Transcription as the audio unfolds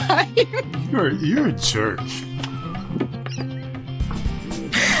time. You're a jerk.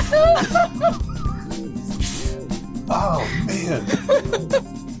 Oh, man.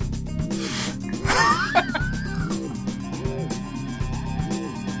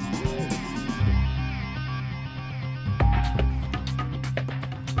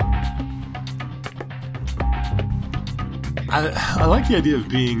 I like the idea of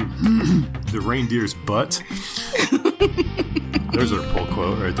being the reindeer's butt. There's our pull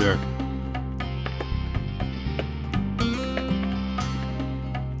quote right there.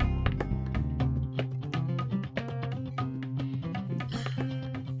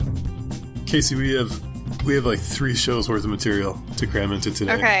 Casey, we have like 3 shows worth of material to cram into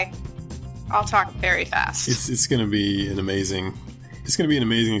today. Okay, I'll talk very fast. It's going to be an amazing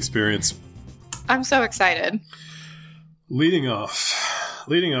experience. I'm so excited. Leading off,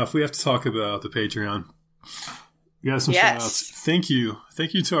 we have to talk about the Patreon. We got some shout outs. Thank you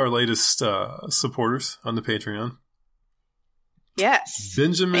to our latest supporters on the Patreon. Yes.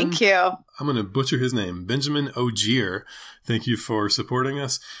 Benjamin. Thank you. I'm going to butcher his name. Benjamin Ogier. Thank you for supporting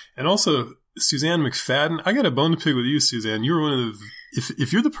us. And also, Suzanne McFadden. I got a bone to pick with you, Suzanne. You're one of the,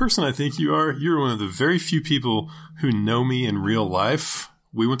 if you're the person I think you are, you're one of the very few people who know me in real life.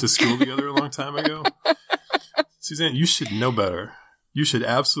 We went to school together a long time ago. Suzanne, you should know better. You should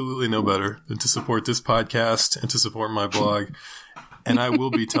absolutely know better than to support this podcast and to support my blog. And I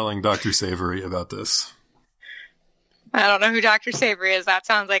will be telling Dr. Savory about this. I don't know who Dr. Savory is. That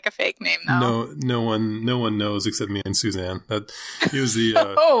sounds like a fake name, though. No one knows except me and Suzanne. That he was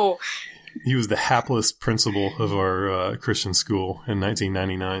the he was the hapless principal of our Christian school in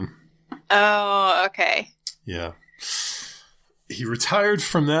 1999. Oh, okay. Yeah, he retired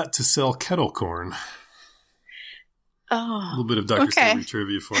from that to sell kettle corn. Oh, a little bit of Dr. Savory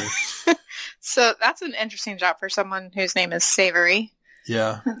trivia for you. So that's an interesting job for someone whose name is Savory.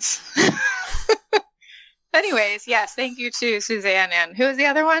 Yeah. Anyways, yes, thank you to Suzanne and who is the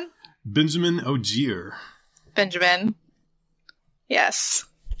other one? Benjamin Ogier. Benjamin. Yes.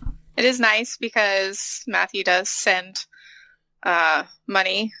 It is nice because Matthew does send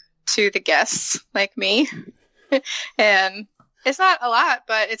money to the guests like me. And it's not a lot,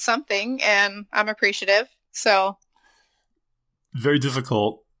 but it's something, and I'm appreciative. So very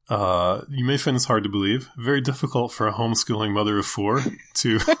difficult. You may find this hard to believe. Very difficult for a homeschooling mother of 4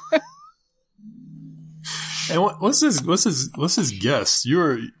 to. And what's his guest?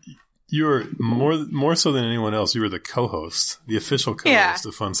 You're more so than anyone else. You were the co-host, the official co-host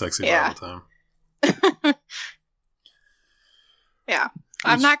of Fun Sexy Bible Time. Yeah,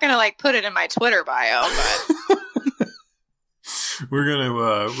 I'm not gonna put it in my Twitter bio, but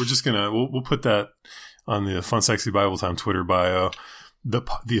we'll put that on the Fun Sexy Bible Time Twitter bio.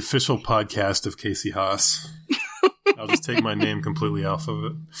 The official podcast of Casey Haas. I'll just take my name completely off of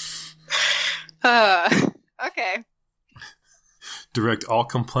it. Okay. Direct all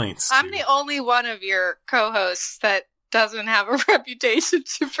complaints. I'm the only one of your co-hosts that doesn't have a reputation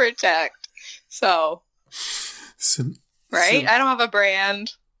to protect. So right? I don't have a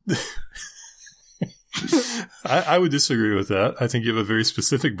brand. I would disagree with that. I think you have a very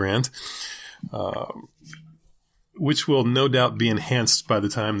specific brand, which will no doubt be enhanced by the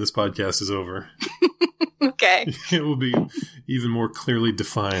time this podcast is over. Okay. It will be even more clearly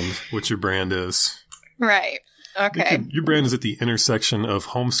defined what your brand is. Right. Okay. Your brand is at the intersection of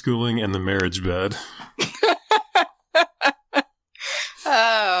homeschooling and the marriage bed.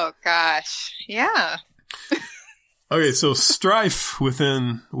 Oh, gosh. Yeah. Okay, so we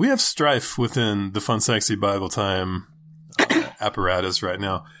have strife within the Fun Sexy Bible Time apparatus right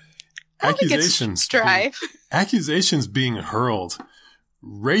now. Accusations being hurled.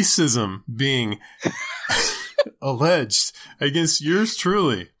 Racism being alleged against yours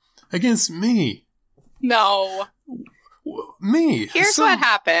truly. Against me. No. Me. Here's what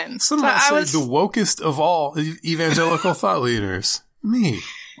happened. Some might say the wokest of all evangelical thought leaders. Me.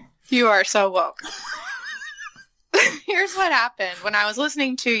 You are so woke. Here's what happened. When I was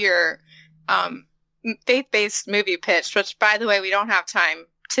listening to your faith-based movie pitch, which, by the way, we don't have time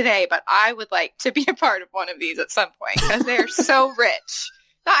today, but I would like to be a part of one of these at some point because they're so rich.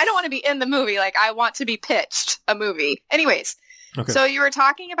 No, I don't want to be in the movie. I want to be pitched a movie. Anyways, okay. So you were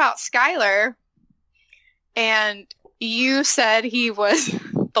talking about Skylar, and you said he was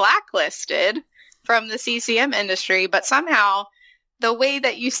blacklisted from the CCM industry, but somehow the way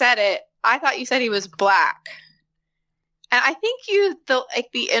that you said it, I thought you said he was black. And I think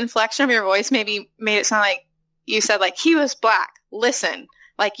the inflection of your voice maybe made it sound like you said he was black. Listen,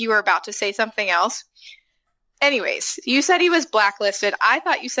 like you were about to say something else. Anyways, you said he was blacklisted. I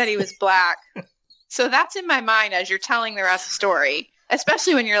thought you said he was black. So that's in my mind as you're telling the rest of the story.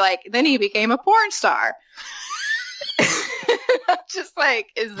 especially when you're like, then he became a porn star. I'm just like,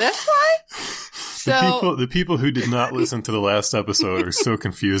 is this why? So the people who did not listen to the last episode are so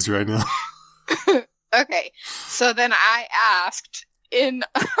confused right now. Okay, so then I asked in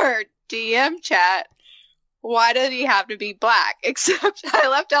our DM chat, why did he have to be black? Except I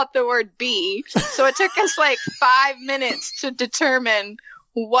left out the word B, so it took us like 5 minutes to determine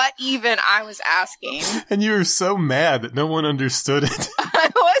what even I was asking. And you were so mad that no one understood it. I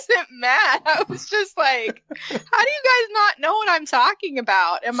wasn't mad. I was just like, how do you guys not know what I'm talking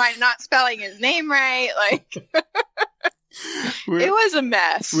about? Am I not spelling his name right? Like, it was a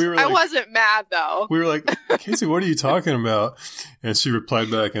mess. I wasn't mad, though. We were like, Casey, what are you talking about? And she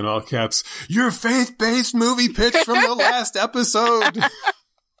replied back in all caps, your faith-based movie pitch from the last episode.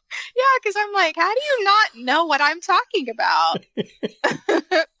 Yeah, because I'm like, how do you not know what I'm talking about?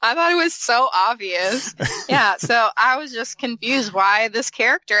 I thought it was so obvious. Yeah, so I was just confused why this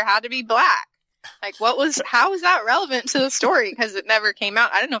character had to be black. Like, how was that relevant to the story? Because it never came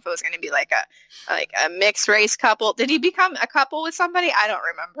out. I don't know if it was going to be like a mixed race couple. Did he become a couple with somebody? I don't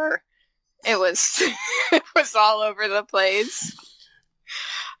remember. It was it was all over the place.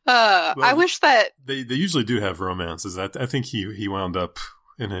 Well, I wish that they usually do have romances. I think he wound up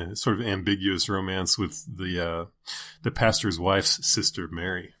in a sort of ambiguous romance with the pastor's wife's sister,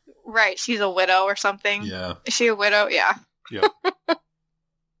 Mary. Right, she's a widow or something. Yeah. Is she a widow? Yeah. Yeah.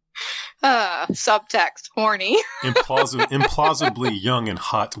 Subtext, horny. Implausibly young and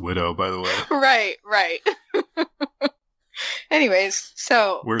hot widow, by the way. Right. Anyways,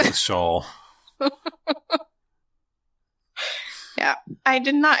 so... Where's the shawl? Yeah, I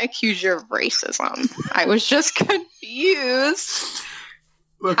did not accuse you of racism. I was just confused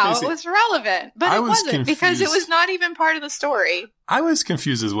how it was relevant. But it wasn't, confused. Because it was not even part of the story. I was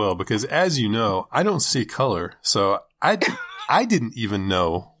confused as well, because as you know, I don't see color. So I didn't even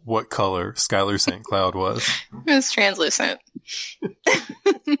know what color Skylar St. Cloud was. It was translucent.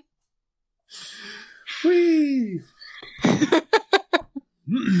 Whee!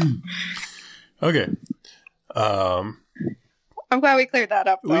 Okay. I'm glad we cleared that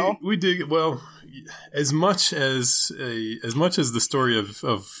up, though. We did well. As much as the story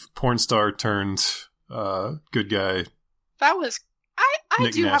of porn star turned good guy. That was. I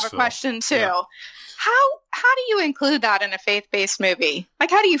do have a question too. Yeah. How do you include that in a faith-based movie?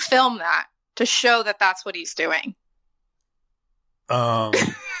 Like, how do you film that to show that that's what he's doing? Like,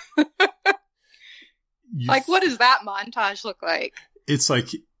 what does that montage look like? It's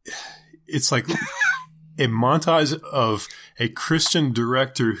like a montage of a Christian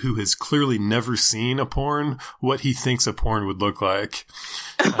director who has clearly never seen a porn, what he thinks a porn would look like.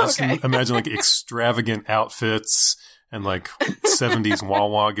 Okay. Imagine like extravagant outfits and like 70s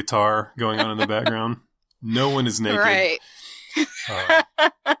wah-wah guitar going on in the background. No one is naked. Right.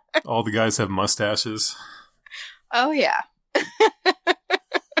 All the guys have mustaches. Oh, yeah.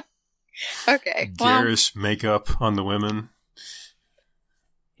 Okay. Garish makeup on the women.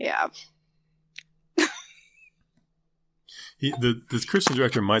 Yeah. The Christian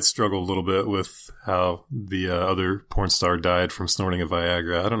director might struggle a little bit with how the other porn star died from snorting a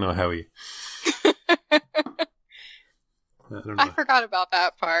Viagra. I don't know how he... I forgot about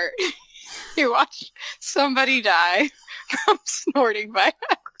that part. You watched somebody die from snorting Viagra.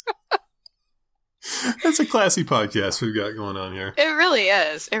 That's a classy podcast we've got going on here. It really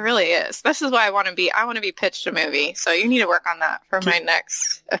is. It really is. This is why I want to be pitched a movie. So you need to work on that for my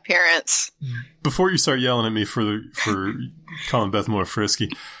next appearance. Before you start yelling at me for calling Beth Moore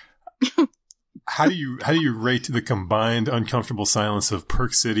frisky, how do you rate the combined uncomfortable silence of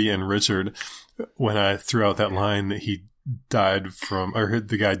Perk City and Richard when I threw out that line that he died from, or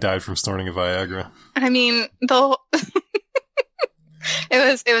the guy died from snorting a Viagra? I mean, it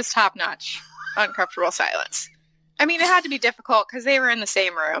was top notch. Uncomfortable silence. I mean, it had to be difficult because they were in the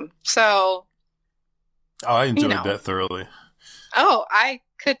same room. So, I enjoyed that thoroughly. Oh, I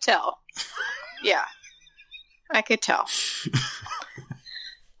could tell. Yeah, I could tell.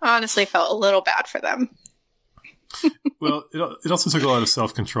 I honestly felt a little bad for them. Well, it also took a lot of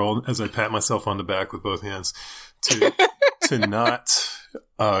self-control as I pat myself on the back with both hands to not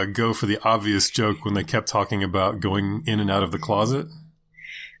go for the obvious joke when they kept talking about going in and out of the closet.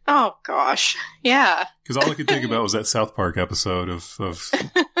 Oh, gosh. Yeah. Because all I could think about was that South Park episode of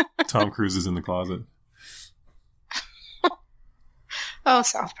Tom Cruise is in the closet. Oh,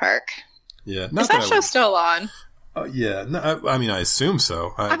 South Park. Yeah. Is that show still on? Yeah. No, I mean, I assume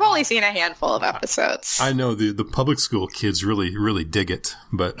so. I've only seen a handful of episodes. I know the public school kids really, really dig it,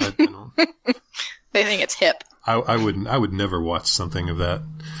 but I don't. They think it's hip. I would never watch something of that.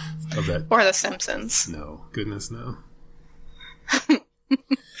 Or The Simpsons. No. Goodness, no.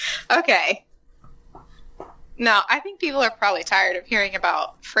 Okay. No, I think people are probably tired of hearing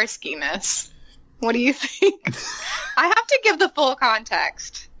about friskiness. What do you think? I have to give the full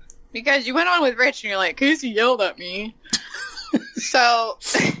context because you went on with Rich and you're like, Casey yelled at me. So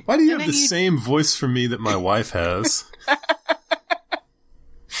why do you have the same voice from me that my wife has?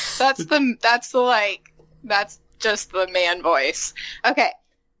 That's just the man voice. Okay.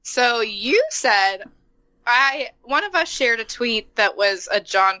 So you said one of us shared a tweet that was a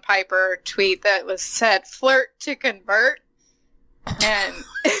John Piper tweet that said flirt to convert. And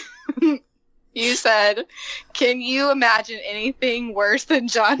you said, can you imagine anything worse than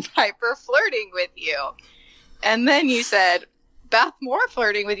John Piper flirting with you? And then you said, Beth Moore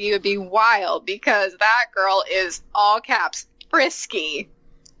flirting with you would be wild because that girl is all caps frisky.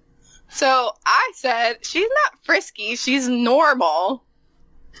 So I said, she's not frisky, she's normal.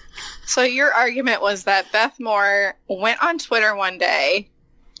 So your argument was that Beth Moore went on Twitter one day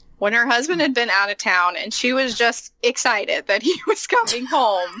when her husband had been out of town and she was just excited that he was coming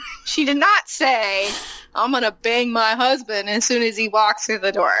home. She did not say, I'm going to bang my husband as soon as he walks through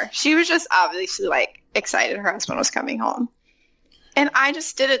the door. She was just obviously excited her husband was coming home. And I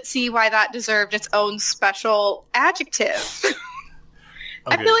just didn't see why that deserved its own special adjective. Okay.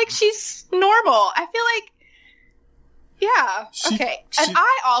 I feel like she's normal. I feel like, yeah, okay. And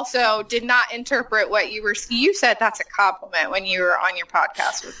I also did not interpret what you said that's a compliment when you were on your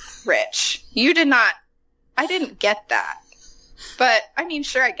podcast with Rich. You did not, I didn't get that. But, I mean,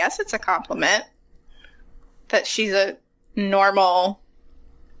 sure, I guess it's a compliment that she's a normal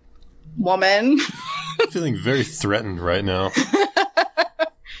woman. I'm feeling very threatened right now.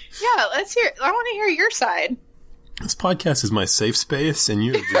 Yeah, let's hear, I want to hear your side. This podcast is my safe space, and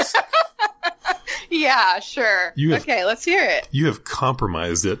you have just... Yeah, sure. Okay, let's hear it. You have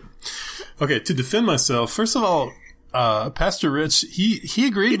compromised it. Okay, to defend myself, first of all, Pastor Rich, he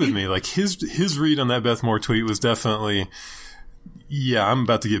agreed with me. Like, his read on that Beth Moore tweet was definitely, yeah, I'm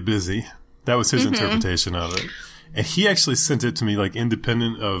about to get busy. That was his interpretation of it. And he actually sent it to me, like,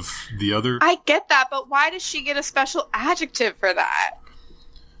 independent of the other. I get that, but why does she get a special adjective for that?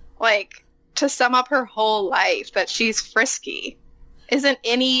 Like, to sum up her whole life, that she's frisky. Isn't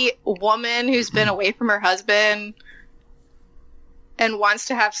any woman who's been away from her husband and wants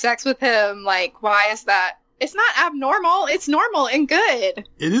to have sex with him, like, why is that? It's not abnormal. It's normal and good.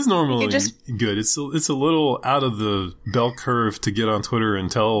 It is normal and good. It's a little out of the bell curve to get on Twitter and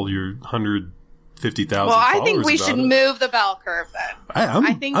tell your 150,000 Well, followers I think we should move the bell curve then.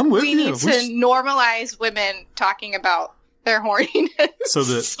 I think we need to normalize women talking about their horniness. So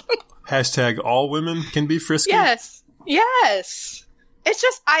that hashtag all women can be frisky? Yes. It's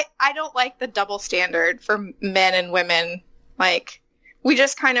just, I don't like the double standard for men and women. Like, we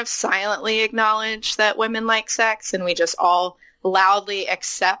just kind of silently acknowledge that women like sex, and we just all loudly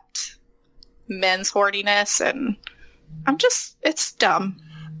accept men's horniness, and it's dumb.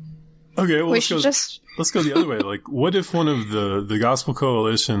 Okay, well, let's go the other way. Like, what if one of the Gospel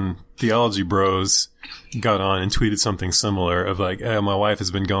Coalition theology bros got on and tweeted something similar of like, hey, my wife has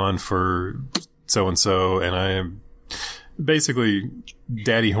been gone for so-and-so, and I am basically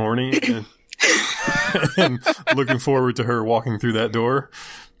daddy horny and looking forward to her walking through that door.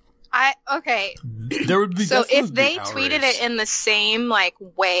 There would be so if they tweeted it in the same like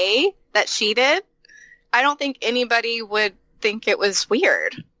way that she did, I don't think anybody would think it was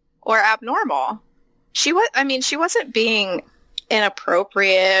weird or abnormal. She wasn't being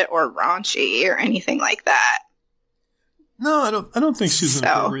inappropriate or raunchy or anything like that. No, I don't think she's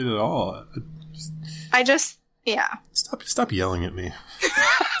inappropriate at all. Yeah. Stop yelling at me.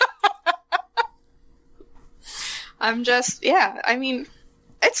 I mean,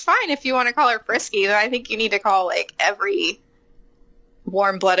 it's fine if you want to call her frisky, but I think you need to call, like, every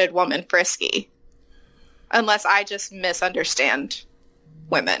warm-blooded woman frisky. Unless I just misunderstand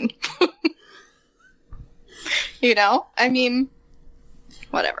women. You know? I mean,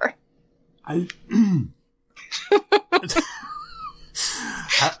 whatever.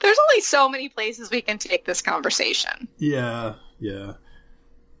 There's only so many places we can take this conversation. Yeah.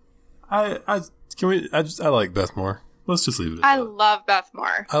 I like Beth Moore. Let's just leave it at that. I love Beth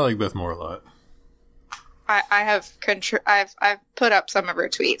Moore. I like Beth Moore a lot. I've put up some of her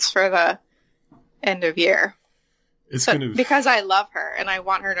tweets for the end of year. Because I love her and I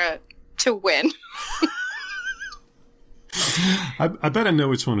want her to win. I bet I know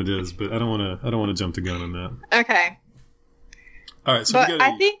which one it is, but I don't want to jump the gun on that. Okay. All right, so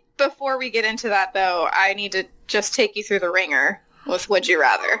I think before we get into that, though, I need to just take you through the ringer with Would You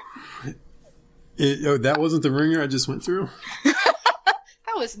Rather. That wasn't the ringer I just went through? That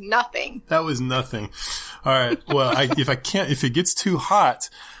That was nothing. That was nothing. All right. Well, if it gets too hot,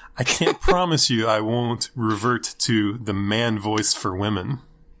 I can't promise you I won't revert to the man voice for women.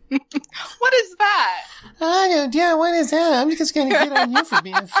 What is that? Yeah, what is that? I'm just going to get on you for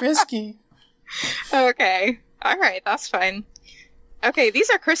being frisky. Okay. All right. That's fine. Okay. These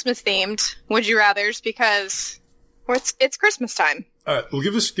are Christmas themed Would You Rathers because it's Christmas time. All right. Well,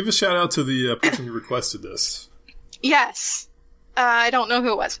 give a shout out to the person who requested this. Yes. I don't know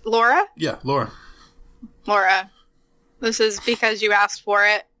who it was. Laura? Yeah, Laura. Laura. This is because you asked for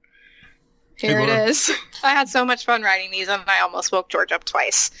it. Here it is. I had so much fun writing these, and I almost woke George up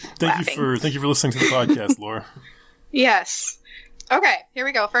twice. Thank you for listening to the podcast, Laura. Yes. Okay, here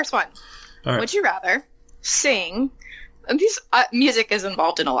we go. First one. All right. Would you rather sing? And these music is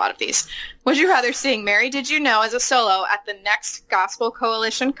involved in a lot of these. Would you rather sing "Mary Did You Know" as a solo at the next Gospel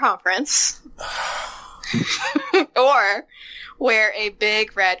Coalition conference, or wear a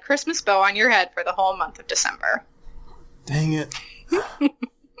big red Christmas bow on your head for the whole month of December? Dang it.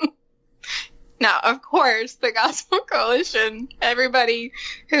 Now, of course, the Gospel Coalition, everybody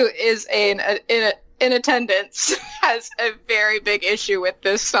who is in attendance has a very big issue with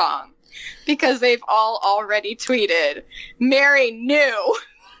this song because they've all already tweeted, "Mary knew."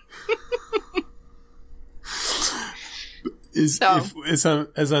 As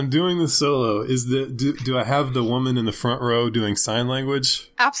I'm doing the solo, do I have the woman in the front row doing sign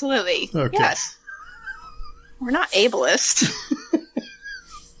language? Absolutely. Okay. Yes. We're not ableist.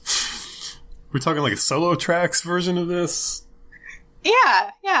 We're talking like a solo tracks version of this?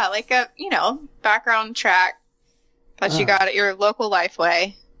 Yeah, like a, background track that you got at your local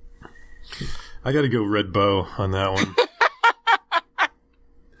Lifeway. I gotta go red bow on that one.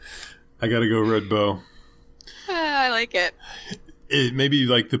 I gotta go red bow. I like it. It maybe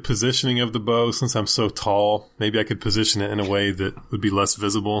like the positioning of the bow, since I'm so tall, maybe I could position it in a way that would be less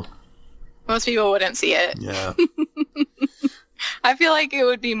visible. Most people wouldn't see it. Yeah. I feel like it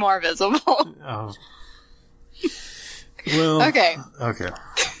would be more visible. Oh. Well. Okay.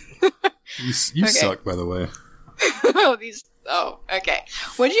 You suck, by the way. Okay.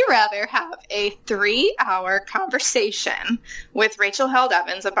 Would you rather have a 3-hour conversation with Rachel Held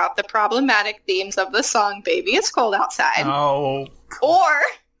Evans about the problematic themes of the song "Baby It's Cold Outside"? Oh.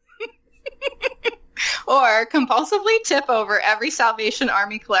 Or compulsively tip over every Salvation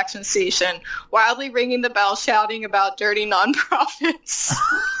Army collection station, wildly ringing the bell, shouting about dirty nonprofits?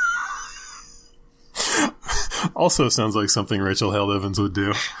 Also sounds like something Rachel Held Evans would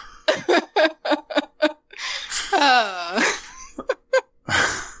do.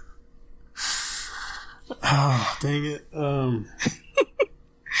 Oh, dang it. I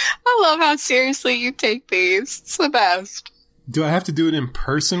love how seriously you take these. It's the best. Do I have to do it in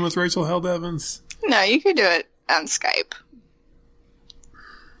person with Rachel Held Evans? No, you can do it on Skype.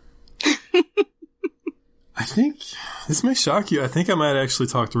 I think, this may shock you, I think I might actually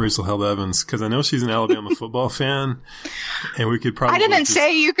talk to Rachel Held Evans, because I know she's an Alabama football fan, and we could probably... I didn't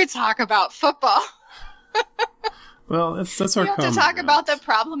say you could talk about football. Well, that's our You have to talk about the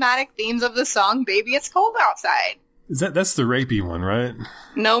problematic themes of the song "Baby It's Cold Outside." That's the rapey one, right?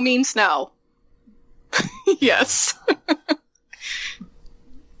 No means no. Yes.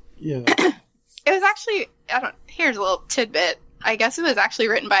 Yeah. It was actually, here's a little tidbit. I guess it was actually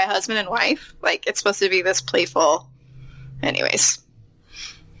written by a husband and wife. Like, it's supposed to be this playful. Anyways.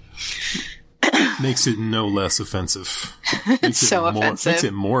 Makes it no less offensive. It's so offensive. Makes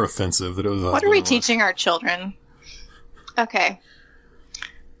it more offensive that it was a What are we teaching our children? Okay.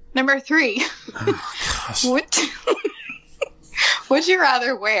 Number 3. Oh, gosh. Would you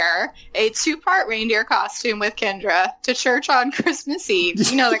rather wear a 2-part reindeer costume with Kendra to church on Christmas Eve?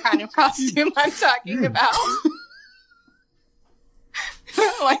 You know the kind of costume I'm talking about.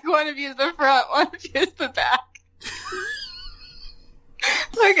 Like one of you is the front, one of you is the back.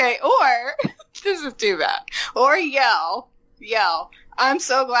 Okay, or, this is too bad, or yell, "I'm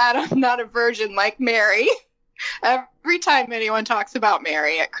so glad I'm not a virgin like Mary," every time anyone talks about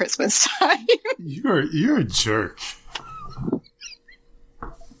Mary at Christmas time. You're a jerk.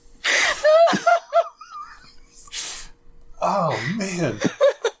 Oh, man.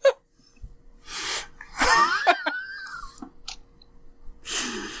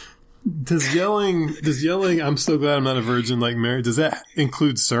 Does yelling, "I'm so glad I'm not a virgin like Mary," does that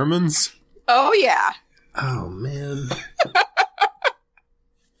include sermons? Oh, yeah. Oh, man.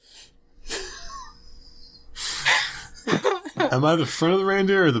 Am I the front of the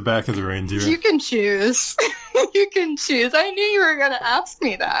reindeer or the back of the reindeer? You can choose. You can choose. I knew you were going to ask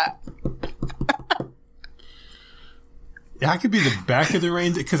me that. Yeah, I could be the back of the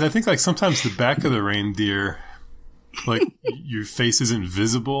reindeer, because I think like sometimes the back of the reindeer Like your face isn't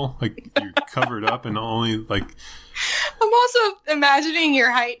visible, like you're covered up and only like. I'm also imagining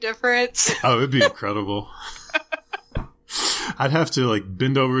your height difference. Oh, it'd be incredible. I'd have to like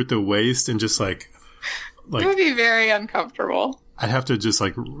bend over at the waist and just like It would be very uncomfortable. I'd have to just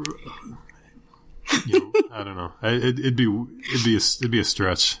like, I don't know. It'd be a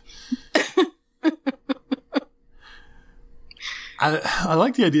stretch. I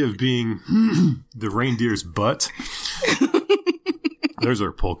like the idea of being the reindeer's butt. There's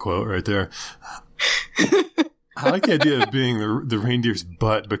our pull quote right there. I like the idea of being the reindeer's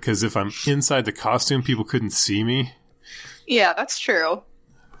butt because if I'm inside the costume, people couldn't see me. Yeah, that's true.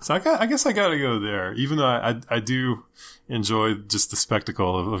 So I guess I got to go there, even though I do enjoy just the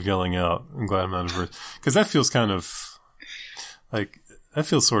spectacle of yelling out. I'm glad I'm out of Earth. Because that feels kind of like, that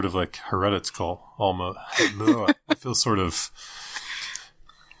feels sort of like heretical almost. It feels sort of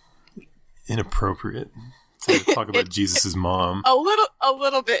inappropriate to talk about Jesus' mom. A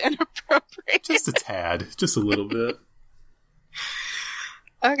little bit inappropriate. Just a tad. Just a little bit.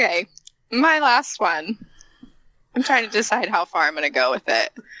 Okay. My last one. I'm trying to decide how far I'm going to go with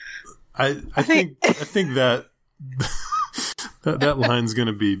it. I think that that line's going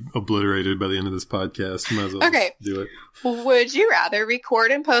to be obliterated by the end of this podcast. You might as well do it. Would you rather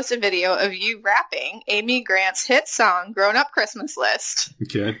record and post a video of you rapping Amy Grant's hit song Grown Up Christmas List?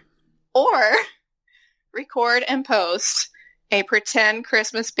 Okay. Or record and post a pretend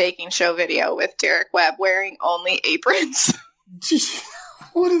Christmas baking show video with Derek Webb wearing only aprons?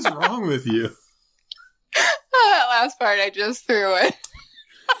 What is wrong with you? That last part, I just threw it.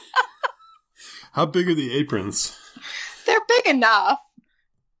 How big are the aprons? They're big enough.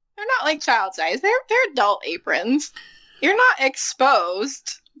 They're not like child size. They're adult aprons. You're not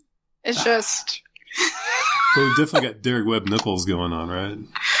exposed. It's just... But we definitely got Derek Webb nipples going on, right?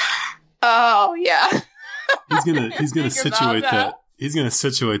 Oh, yeah. He's gonna situate that. He's gonna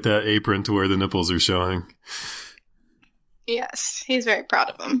situate that apron to where the nipples are showing. Yes, he's very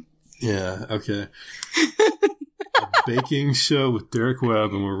proud of them. Yeah, okay. A baking show with Derek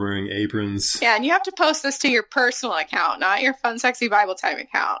Webb and we're wearing aprons. Yeah, and you have to post this to your personal account, not your Fun Sexy Bible Time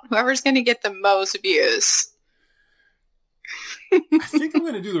account. Whoever's going to get the most views. I think I'm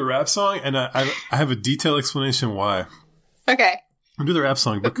going to do the rap song, and I have a detailed explanation why. Okay. I'll do the rap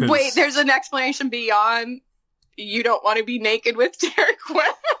song because... Wait, there's an explanation beyond you don't want to be naked with Derek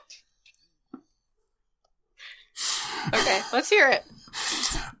Webb? Okay, let's hear it.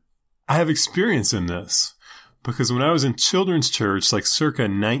 I have experience in this because when I was in children's church, like circa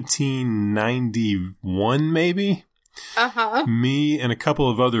 1991, maybe, me and a couple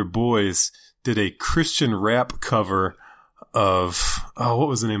of other boys did a Christian rap cover of, what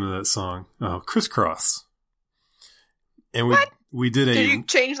was the name of that song? Oh, Crisscross. And we did a... Did you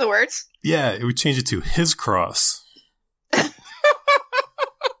change the words? Yeah, we changed it to His Cross. How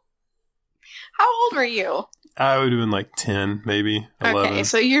old were you? I would have been like 10, maybe 11. Okay,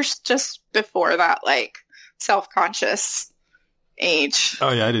 so you're just before that, like, self-conscious age.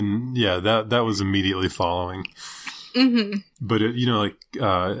 Oh, yeah, that was immediately following. Mm-hmm. But,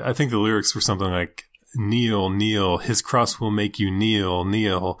 I think the lyrics were something like, kneel, kneel, his cross will make you kneel,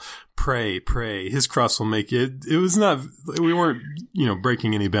 kneel, pray, pray, his cross will make you... It was not... We weren't,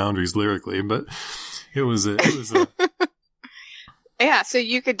 breaking any boundaries lyrically, but it was a Yeah, so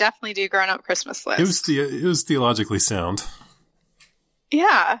you could definitely do Grown Up Christmas List. It was theologically sound.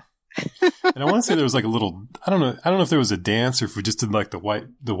 Yeah. And I want to say there was like a little, I don't know if there was a dance or if we just did like the white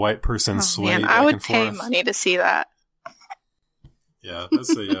person sway back I would and pay forth. money to see that. Yeah,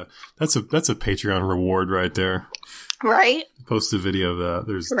 that's a Patreon reward right there. Right? Post a video of that.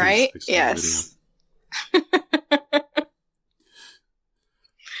 There's Yes.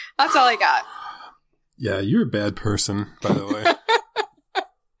 That's all I got. Yeah, you're a bad person, by the way.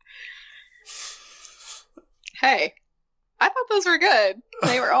 Hey, I thought those were good.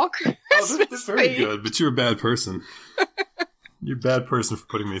 They were all Christmas. They're very good, but you're a bad person. You're a bad person for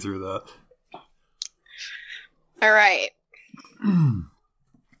putting me through that. All right.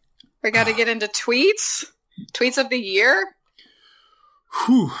 We got to get into tweets. Tweets of the year.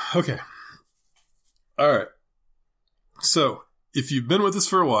 Whew. Okay. All right. So, if you've been with us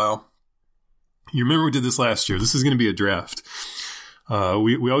for a while, you remember we did this last year. This is going to be a draft.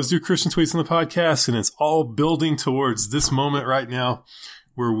 We always do Christian tweets on the podcast, and it's all building towards this moment right now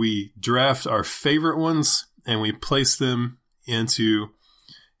where we draft our favorite ones and we place them into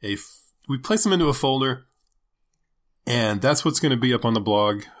a folder, and that's what's going to be up on the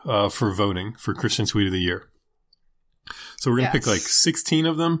blog for voting for Christian Tweet of the Year. So we're going to pick like 16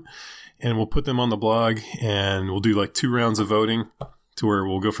 of them, and we'll put them on the blog, and we'll do like 2 rounds of voting to where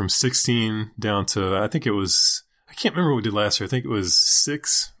we'll go from 16 down to, I think it was I can't remember what we did last year. I think it was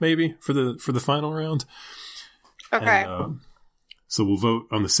 6 maybe for the final round. Okay. And, so we'll vote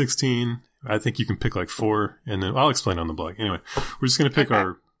on the 16. I think you can pick like 4, and then I'll explain on the blog. Anyway, we're just going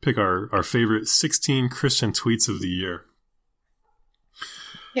to pick our favorite 16 Christian tweets of the year.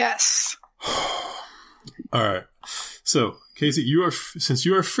 Yes. All right. So, Casey, since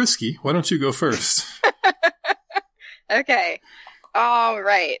you are frisky, why don't you go first? Okay. All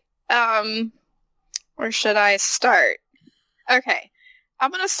right. Where should I start? Okay.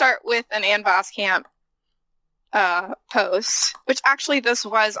 I'm going to start with an Ann Voskamp post, which actually this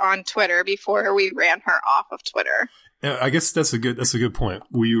was on Twitter before we ran her off of Twitter. Yeah, I guess that's a good point.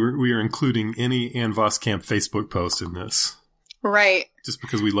 We are including any Ann Voskamp Facebook post in this. Right. Just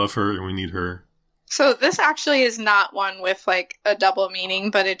because we love her and we need her. So this actually is not one with like a double meaning,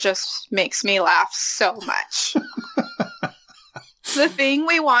 but it just makes me laugh so much. The thing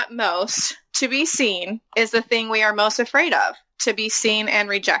we want most to be seen is the thing we are most afraid of, to be seen and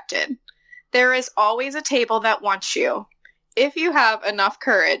rejected. There is always a table that wants you, if you have enough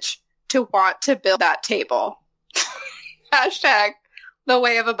courage to want to build that table. Hashtag the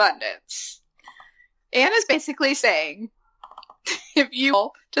way of abundance. Anne is basically saying, if you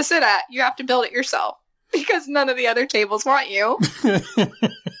want to sit at, you have to build it yourself, because none of the other tables want you.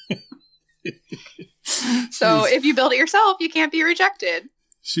 So if you build it yourself, you can't be rejected.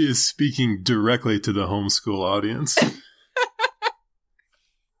 She is speaking directly to the homeschool audience.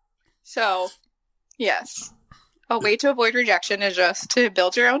 So, yes. A way to avoid rejection is just to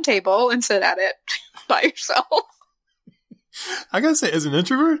build your own table and sit at it by yourself. I gotta say, as an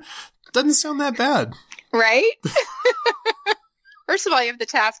introvert, doesn't sound that bad. Right? First of all, you have the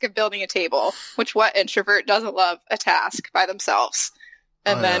task of building a table, which what introvert doesn't love a task by themselves?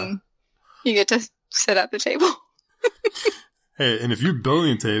 And then you get to sit at the table. Hey, and if you're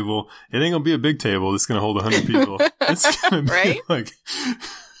building a table, it ain't gonna be a big table that's gonna hold 100 people. It's gonna be right? like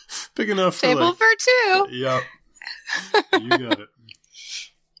big enough for table for 2. Yep. You got it.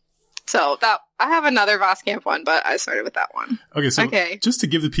 So I have another Voskamp one, but I started with that one. Okay, so just to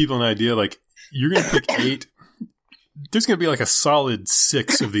give the people an idea, like you're gonna pick 8. There's gonna be like a solid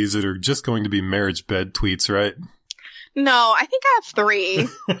 6 of these that are just going to be marriage bed tweets, right? No, I think I have 3,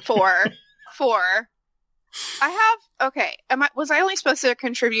 4. I have, okay, was I only supposed to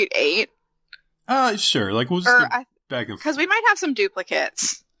contribute 8? Sure, like we'll just go back and forth. Because we might have some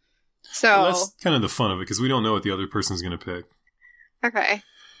duplicates. So that's kind of the fun of it, because we don't know what the other person's going to pick. Okay.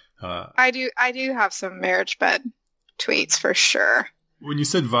 I do have some marriage bed tweets for sure. When you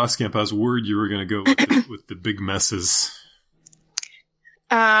said Voskamp, I was worried you were going to go with the big messes.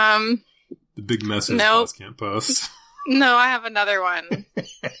 The big messes Voskamp post. No, I have another one.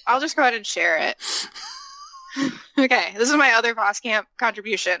 I'll just go ahead and share it. Okay, this is my other Voskamp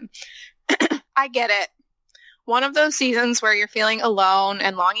contribution. I get it. One of those seasons where you're feeling alone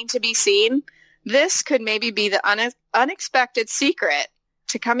and longing to be seen. This could maybe be the unexpected secret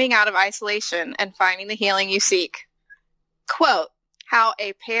to coming out of isolation and finding the healing you seek. Quote, how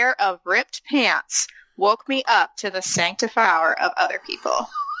a pair of ripped pants woke me up to the sanctified power of other people.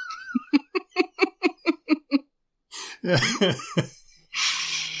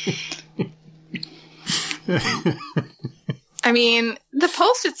 I mean, the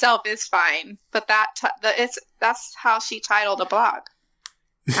post itself is fine, but that's how she titled a blog.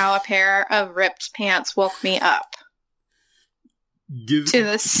 How a pair of ripped pants woke me up to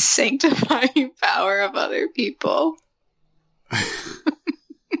the sanctifying power of other people.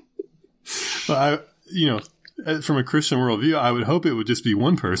 Well, from a Christian worldview, I would hope it would just be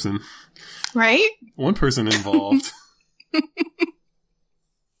one person. Right? One person involved.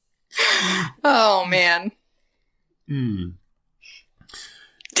 Oh, man.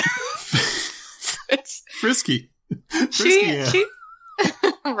 It's frisky. She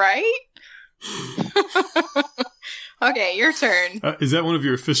right? Okay, your turn. Is that one of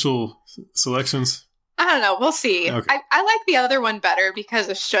your official selections? I don't know. We'll see. Okay. I like the other one better because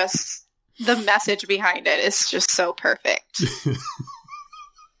it's just the message behind it is just so perfect.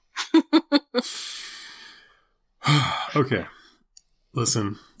 Okay.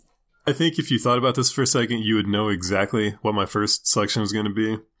 Listen, I think if you thought about this for a second, you would know exactly what my first selection was going to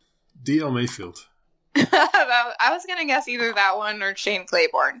be. D.L. Mayfield. I was going to guess either that one or Shane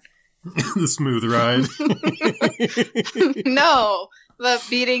Claiborne. The smooth ride. No, the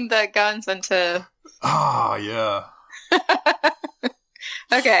beating the guns into... Ah, yeah.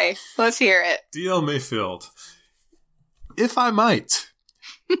 Okay, let's hear it. D.L. Mayfield. If I might.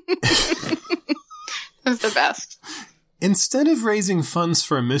 That's the best. Instead of raising funds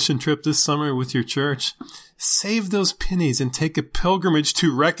for a mission trip this summer with your church, save those pennies and take a pilgrimage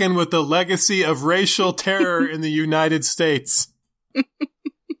to reckon with the legacy of racial terror in the United States.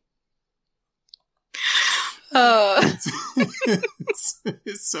 It's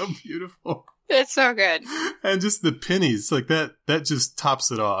so beautiful. It's so good. And just the pennies, like that just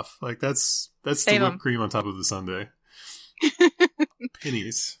tops it off. Like that's the Save 'em. whipped cream on top of the sundae.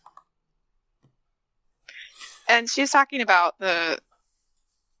 Pennies. And she's talking about the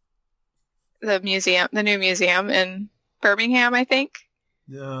museum, the new museum in Birmingham, I think.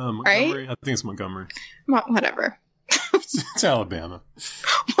 Yeah, Montgomery. I think it's Montgomery. Whatever. It's Alabama.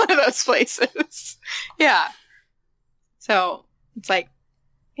 One of those places. Yeah. So it's like,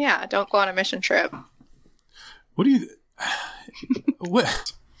 yeah, don't go on a mission trip. What do you...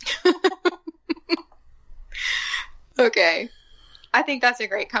 What? Okay. I think that's a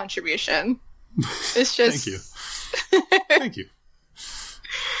great contribution. It's just... Thank you. Thank you.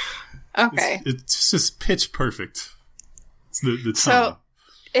 Okay. It's just pitch perfect. It's the tone. So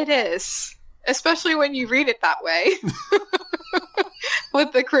it is. Especially when you read it that way.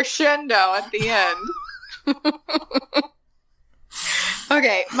 With the crescendo at the end.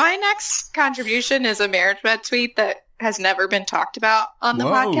 Okay, my next contribution is a marriage bed tweet that has never been talked about on the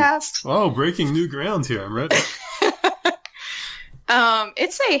podcast. Oh, breaking new ground here. I'm ready.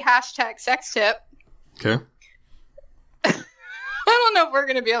 It's a hashtag sex tip. Okay. I don't know if we're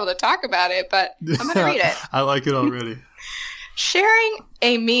going to be able to talk about it, but I'm going to read it. I like it already. Sharing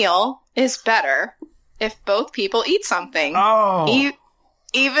a meal is better if both people eat something. Oh.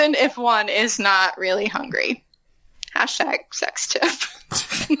 Even if one is not really hungry. Hashtag sex tip.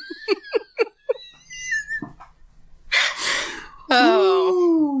 Oh.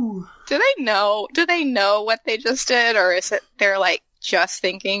 Ooh. Do they know what they just did, or is it they're like just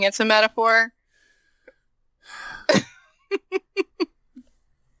thinking it's a metaphor?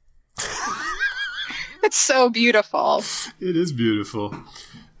 It's so beautiful. It is beautiful.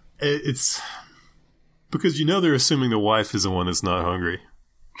 It's because they're assuming the wife is the one that's not hungry.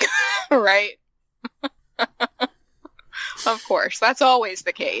 Right? Of course. That's always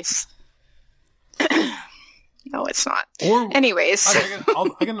the case. No, it's not. Or anyways. I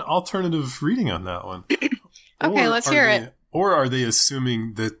got an alternative reading on that one. Okay, let's hear it. Or are they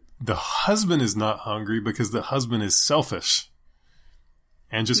assuming that the husband is not hungry because the husband is selfish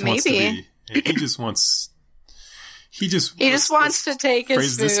and just wants to be... And he just wants to take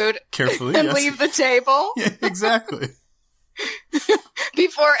his food carefully and leave the table. Yeah, exactly.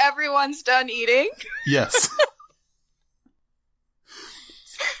 Before everyone's done eating. Yes.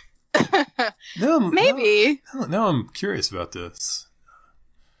 Maybe. Now I'm curious about this.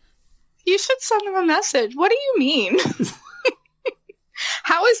 You should send him a message. What do you mean?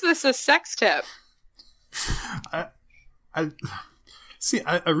 How is this a sex tip? I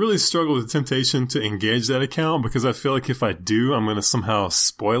really struggle with the temptation to engage that account because I feel like if I do, I'm going to somehow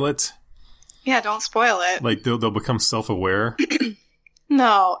spoil it. Yeah, don't spoil it. Like they'll become self-aware.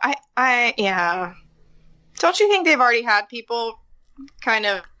 No, yeah. Don't you think they've already had people kind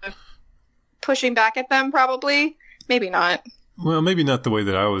of pushing back at them, probably? Maybe not. Well, maybe not the way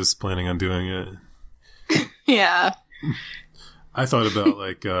that I was planning on doing it. Yeah. I thought about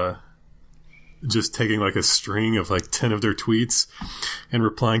just taking like a string of like 10 of their tweets and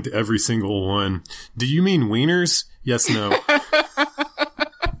replying to every single one. Do you mean wieners? Yes, no.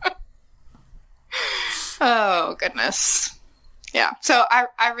 Oh, goodness. Yeah. So I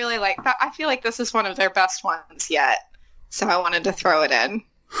really like that. I feel like this is one of their best ones yet. So I wanted to throw it in.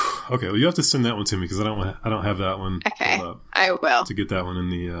 Okay. Well, you have to send that one to me because I don't have that one. Okay. pulled up I will. to get that one in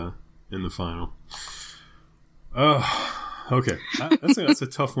the final. Oh, okay. That's a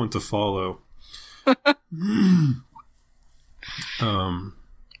tough one to follow.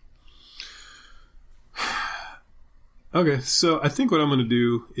 Okay, so I think what I'm going to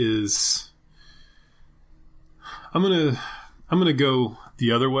do is I'm going to go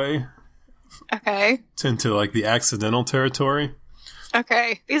the other way. Okay. Into like the accidental territory.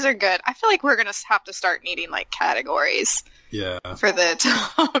 Okay. These are good. I feel like we're going to have to start needing like categories. Yeah. For the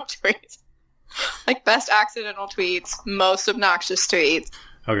top tweets. Like best accidental tweets, most obnoxious tweets.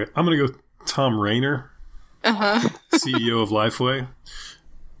 Okay, I'm going to go Tom Rayner, CEO of Lifeway,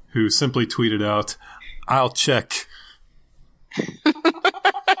 who simply tweeted out, "I'll check."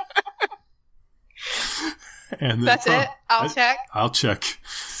 And then that's it? I'll check? I'll check.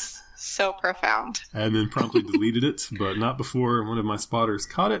 So profound. And then promptly deleted it, but not before one of my spotters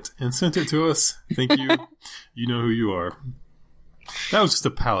caught it and sent it to us. Thank you. You know who you are. That was just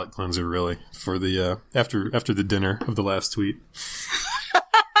a palate cleanser, really, for the after the dinner of the last tweet.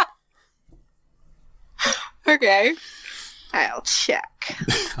 Okay. I'll check.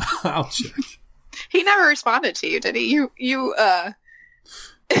 I'll check. He never responded to you, did he? You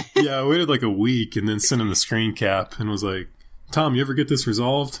Yeah, I waited like a week and then sent him the screen cap and was like, Tom, you ever get this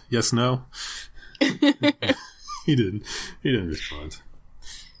resolved? Yes, no? He didn't respond.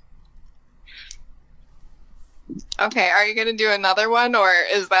 Okay, are you going to do another one, or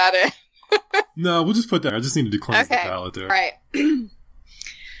is that it? No, we'll just put that. I just need to cleanse the palate there. All right.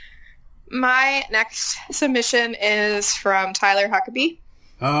 My next submission is from Tyler Huckabee.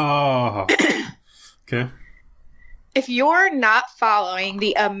 Oh. Okay. If you're not following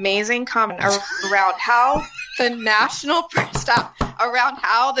the amazing comment around how the National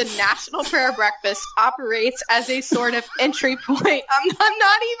Prayer Breakfast operates as a sort of entry point, I'm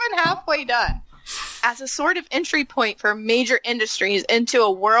not even halfway done. As a sort of entry point for major industries into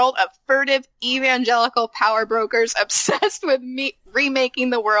a world of furtive evangelical power brokers obsessed with remaking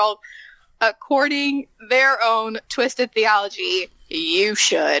the world according their own twisted theology, you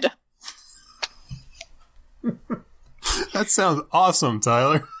should. That sounds awesome,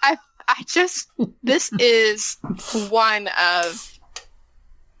 Tyler. This is one of,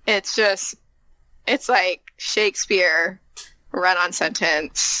 it's like Shakespeare run on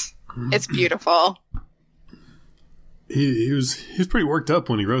sentence. It's beautiful. He was pretty worked up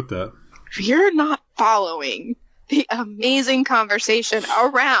when he wrote that. If you're not following the amazing conversation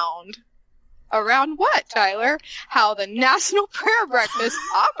around what, Tyler? How the National Prayer Breakfast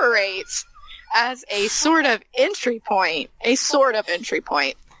operates as a sort of entry point.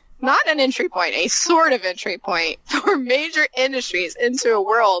 Not an entry point, a sort of entry point for major industries into a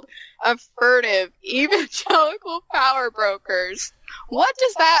world of furtive evangelical power brokers. What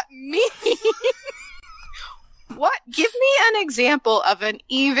does that mean? What? Give me an example of an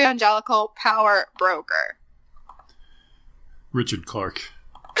evangelical power broker. Richard Clark.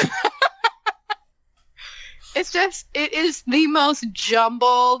 It is the most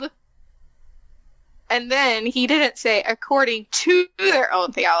jumbled. And then he didn't say according to their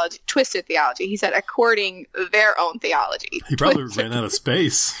own theology, twisted theology. He said according their own theology. He probably ran out of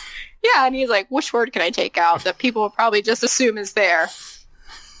space. Yeah, and he's like, which word can I take out that people will probably just assume is there?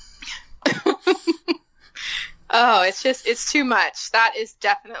 Oh, it's too much. That is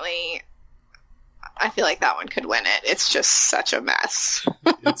definitely, I feel like that one could win it. It's just such a mess.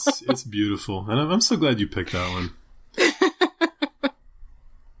 It's beautiful. And I'm so glad you picked that one.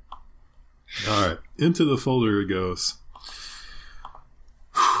 All right, into the folder it goes.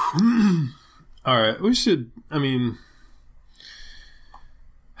 All right,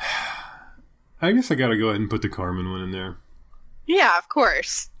 I guess I gotta go ahead and put the Carmen one in there. Yeah, of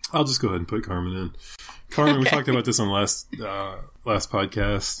course. I'll just go ahead and put Carmen in. Carmen, okay. We talked about this on last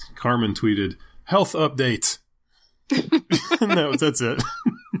podcast. Carmen tweeted, "Health update." That's it.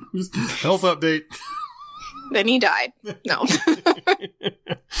 Health update. Then he died. No.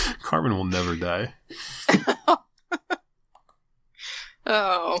 Carmen will never die.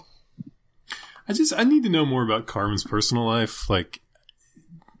 Oh. I need to know more about Carmen's personal life, like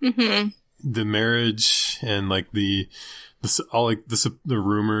the marriage and like the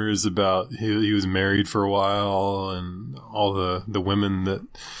rumors about he was married for a while and all the women that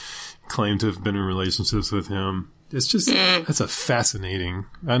claim to have been in relationships with him. It's just, that's a fascinating,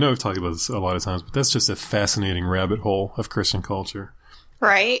 I know I've talked about this a lot of times, but that's just a fascinating rabbit hole of Christian culture.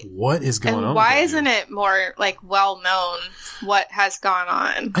 Right. What is going on? And why isn't it more like well known what has gone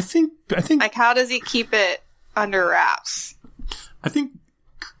on? I think like, how does he keep it under wraps? I think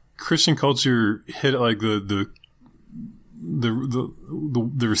Christian culture hit like the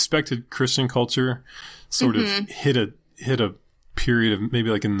respected Christian culture sort of hit a period of maybe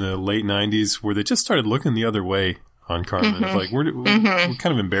like in the late 90s where they just started looking the other way on Carmen. Like we're kind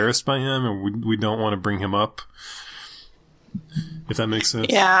of embarrassed by him, or we don't want to bring him up, if that makes sense.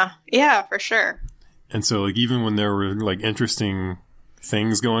 Yeah, for sure. And so like even when there were like interesting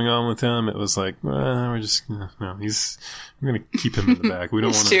things going on with him, it was like, we're gonna keep him in the back. We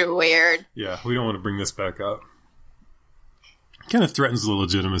don't want to. Too weird. Yeah, we don't want to bring this back up. Kind of threatens the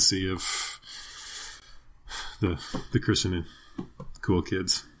legitimacy of the Christian and cool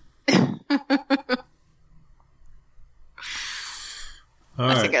kids. That's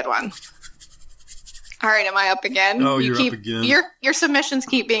a good one. All right, am I up again? Oh, you're up again. Your submissions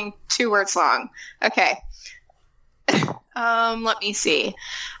keep being 2 words long. Okay. Let me see.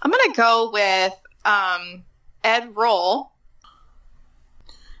 I'm going to go with Ed Roll.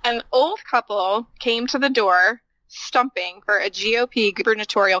 An old couple came to the door stumping for a GOP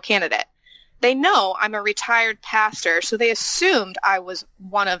gubernatorial candidate. They know I'm a retired pastor, so they assumed I was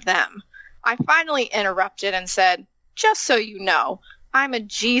one of them. I finally interrupted and said, just so you know, I'm a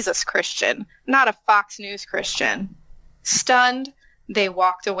Jesus Christian, not a Fox News Christian. Stunned, they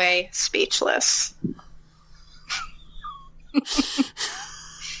walked away speechless.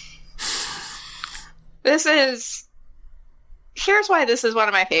 Here's why this is one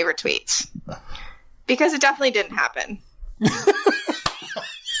of my favorite tweets. Because it definitely didn't happen.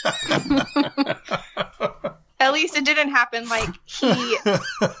 At least it didn't happen like he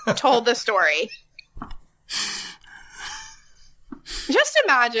told the story. Just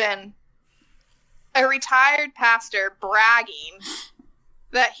imagine a retired pastor bragging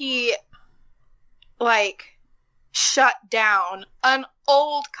that he, like, shut down an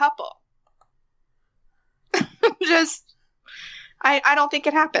old couple. I don't think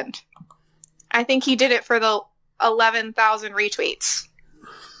it happened. I think he did it for the 11,000 retweets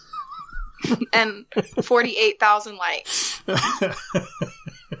and 48,000 likes.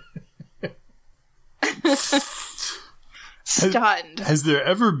 Stunned. Has there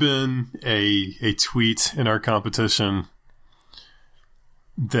ever been a tweet in our competition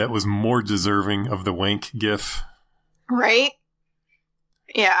that was more deserving of the wank gif? Right?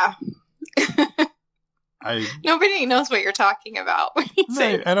 Yeah. Nobody knows what you're talking about when you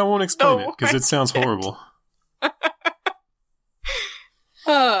say. I don't want to explain it because it sounds horrible.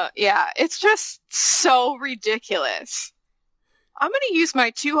 Yeah, it's just so ridiculous. I'm going to use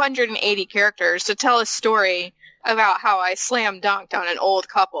my 280 characters to tell a story about how I slam dunked on an old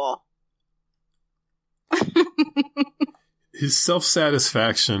couple. His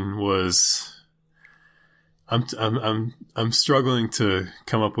self-satisfaction was. I'm struggling to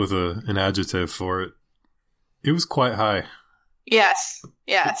come up with an adjective for it. It was quite high. Yes.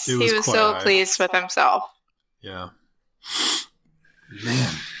 He was so pleased with himself. Yeah.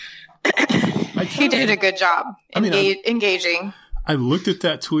 Man. He did a good job engaging. I looked at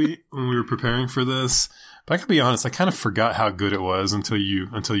that tweet when we were preparing for this, but I can be honest, I kind of forgot how good it was until you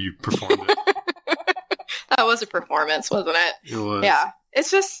performed it. That was a performance, wasn't it? It was. Yeah.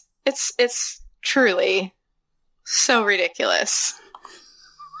 It's just, it's truly so ridiculous.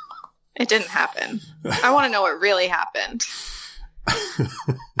 It didn't happen. I want to know what really happened.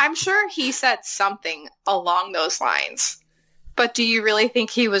 I'm sure he said something along those lines. But do you really think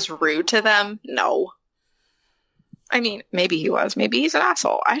he was rude to them? No. I mean, maybe he was. Maybe he's an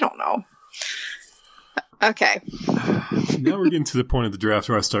asshole. I don't know. Okay. Now we're getting to the point of the draft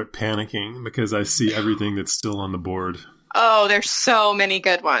where I start panicking because I see everything that's still on the board. Oh, there's so many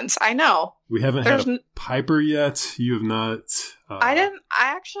good ones. I know. We haven't had a Piper yet. You have not. I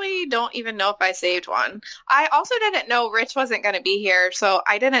actually don't even know if I saved one. I also didn't know Rich wasn't going to be here, so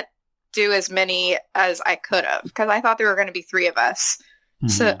I didn't do as many as I could have because I thought there were going to be 3 of us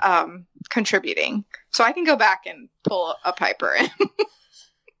contributing. So I can go back and pull a Piper in.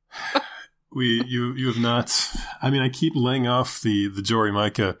 You have not. I mean, I keep laying off the Jory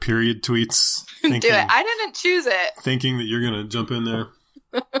Micah period tweets. Do it. I didn't choose it. Thinking that you're going to jump in there.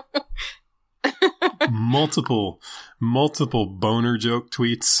 multiple boner joke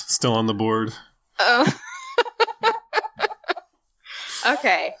tweets still on the board.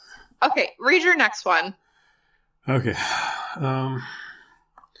 Okay. Read your next one. Okay. I'm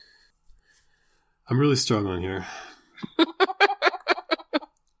really struggling here.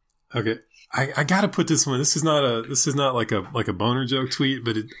 Okay. I gotta put this one. This is not like a boner joke tweet,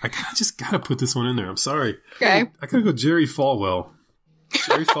 but I just gotta put this one in there. I'm sorry. Okay. I gotta go Jerry Falwell.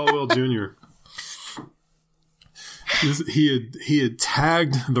 Jerry Falwell Jr. He had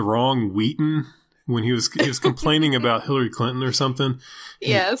tagged the wrong Wheaton when he was complaining about Hillary Clinton or something.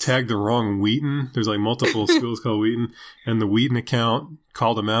 Yes. He tagged the wrong Wheaton. There's like multiple schools called Wheaton, and the Wheaton account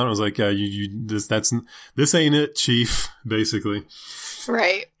called him out. I was like, "Yeah, this ain't it, Chief." Basically.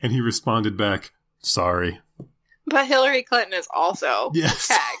 Right. And he responded back, "Sorry." But Hillary Clinton is also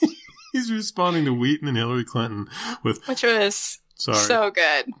tagged. He's responding to Wheaton and Hillary Clinton with, which was sorry. So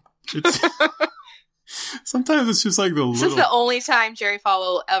good. Sometimes it's just like This is the only time Jerry Falwell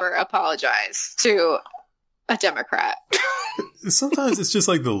will ever apologize to a Democrat. Sometimes it's just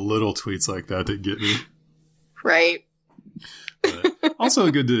like the little tweets like that get me. Right. But also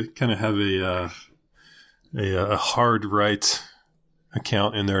good to kind of have a hard right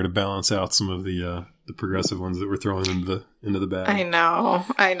account in there to balance out some of the progressive ones that we're throwing into the bag. I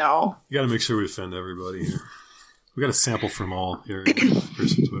know. You got to make sure we offend everybody here. We got to sample from all areas.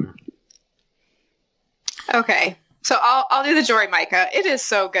 Person Twitter. Okay, so I'll do the Jory Micah. It is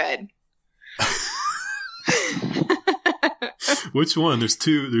so good. Which one? There's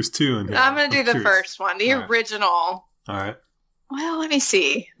two in here. I'm going to do the first one, the original. All right. Well, let me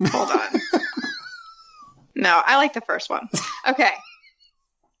see. Hold on. No, I like the first one. Okay.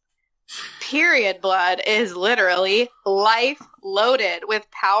 Period blood is literally life loaded with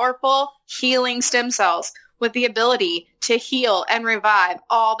powerful healing stem cells, with the ability to heal and revive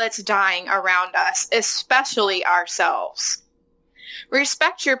all that's dying around us, especially ourselves.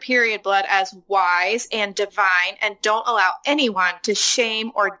 Respect your period blood as wise and divine, and don't allow anyone to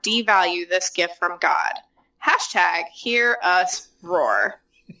shame or devalue this gift from God. Hashtag hear us roar.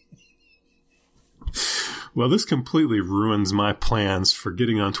 Well, this completely ruins my plans for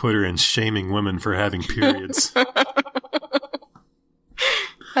getting on Twitter and shaming women for having periods.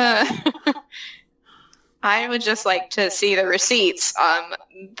 I would just like to see the receipts on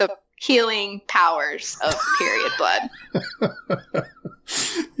the healing powers of period blood.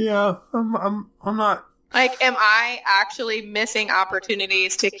 Yeah, I'm not. Like, am I actually missing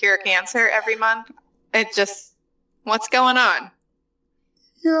opportunities to cure cancer every month? It's just, what's going on?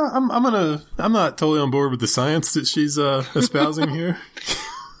 Yeah, I'm not totally on board with the science that she's espousing here.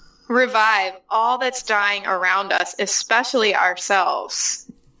 Revive all that's dying around us, especially ourselves.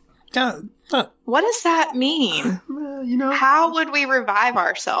 Yeah, What does that mean? How would we revive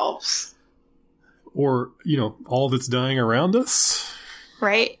ourselves? Or, all that's dying around us?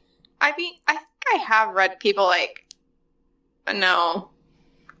 Right? I mean, I think I have read people like, no,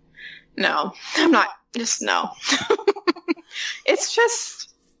 I'm not, just no. It's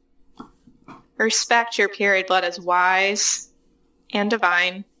just, respect your period blood as wise and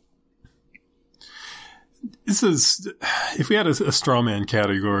divine. This is, if we had a straw man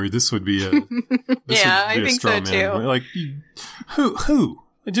category, this would be a I think so too. Like, who?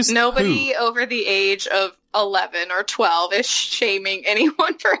 Just nobody over the age of 11 or 12 is shaming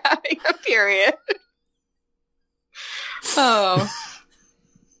anyone for having a period. Oh.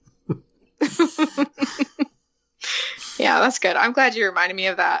 Yeah, that's good. I'm glad you reminded me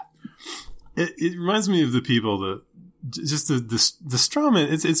of that. It reminds me of the people that just the straw man.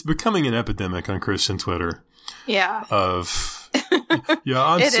 It's becoming an epidemic on Christian Twitter. Yeah. I'm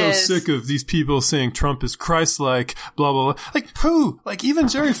so sick of these people saying Trump is Christ-like, blah, blah, blah. Like, who? Like, even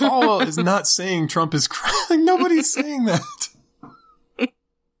Jerry Falwell is not saying Trump is Christ. Like, nobody's saying that.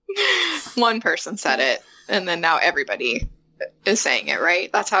 One person said it, and then now everybody is saying it,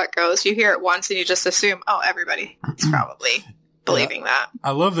 right? That's how it goes. You hear it once, and you just assume, oh, everybody is probably believing that.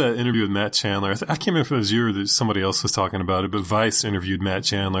 I love that interview with Matt Chandler. I can't remember if it was you or somebody else was talking about it, but Vice interviewed Matt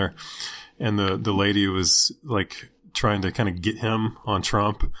Chandler, and the lady was, like, trying to kind of get him on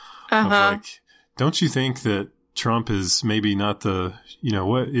Trump. Of like, don't you think that Trump is maybe not the,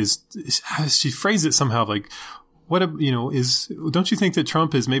 what is she phrased it somehow like, what, don't you think that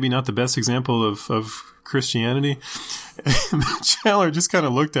Trump is maybe not the best example of Christianity? And Chandler just kind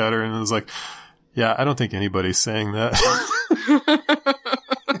of looked at her and was like, yeah, I don't think anybody's saying that.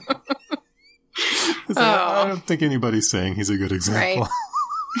 I don't think anybody's saying he's a good example.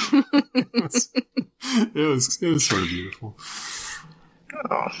 Right. It was sort of beautiful.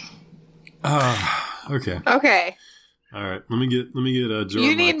 Okay. All right. Let me get Jory.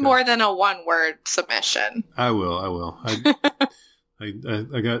 You need more than a one-word submission. I will. I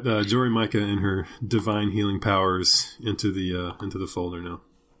got Jory Micah and her divine healing powers into the folder now.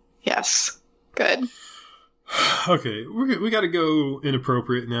 Yes. Good. Okay. We got to go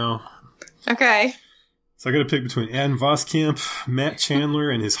inappropriate now. Okay. So I got to pick between Adam Voskamp, Matt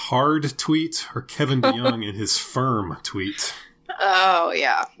Chandler, and his hard tweet, or Kevin DeYoung and his firm tweet. Oh,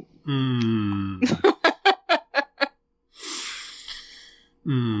 yeah. I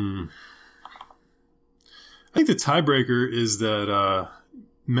think the tiebreaker is that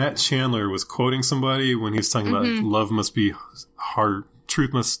Matt Chandler was quoting somebody when he was talking about love must be hard,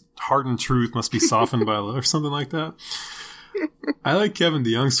 hardened truth must be softened by love, or something like that. I like Kevin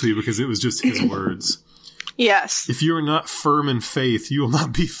DeYoung's tweet because it was just his words. Yes. If you are not firm in faith, you will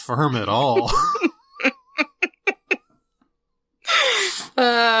not be firm at all.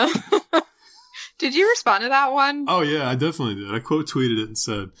 Did you respond to that one? Oh, yeah, I definitely did. I quote tweeted it and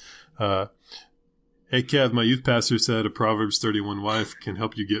said, hey, Kev, my youth pastor said a Proverbs 31 wife can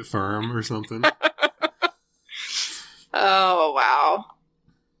help you get firm or something. Oh, wow.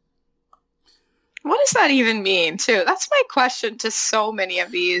 What does that even mean, too? That's my question to so many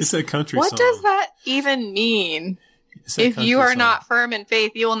of these. It's a country song. What does that even mean? If you are not firm in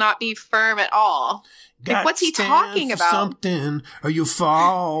faith, you will not be firm at all. Like, what's he talking about? Something, or you'll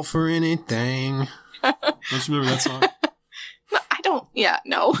fall for anything. Don't you remember that song? I don't. Yeah,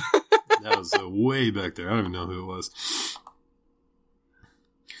 no. That was way back there. I don't even know who it was.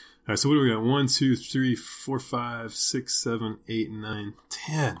 All right, so what do we got? 1, 2, 3, 4, 5, 6, 7, 8, 9,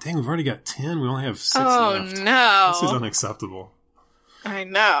 10. Dang, we've already got 10. We only have 6 left. Oh, no. This is unacceptable. I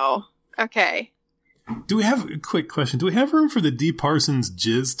know. Okay. Do we have a quick question? Do we have room for the D. Parsons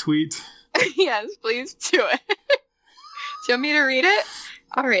jizz tweet? Yes, please do it. Do you want me to read it?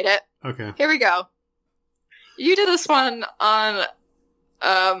 I'll read it. Okay. Here we go. You did this one on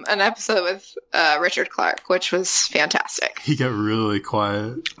an episode with Richard Clark, which was fantastic. He got really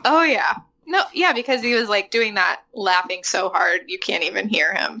quiet. Oh, yeah. No, yeah, because he was like doing that, laughing so hard you can't even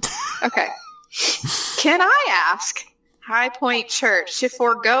hear him. Okay. Can I ask High Point Church to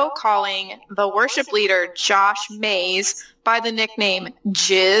forego calling the worship leader Josh Mays by the nickname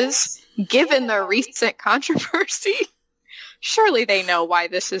Jizz, given the recent controversy? Surely they know why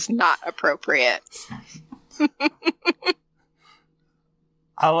this is not appropriate.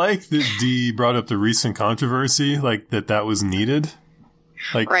 I like that Dee brought up the recent controversy, like that was needed.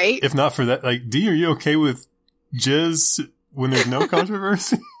 Like, right? If not for that, like, Dee, are you okay with Jizz when there's no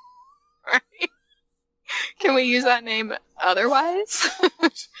controversy? Right? Can we use that name otherwise?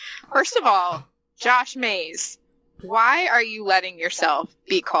 First of all, Josh Mays, why are you letting yourself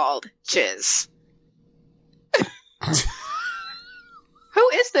be called Jizz? Who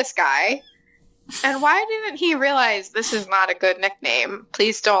is this guy? And why didn't he realize this is not a good nickname?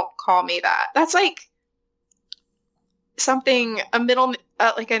 Please don't call me that. That's like something,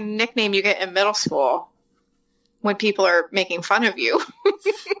 like a nickname you get in middle school when people are making fun of you.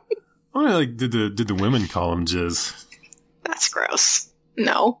 I wonder, like, did the women call him Jizz? That's gross.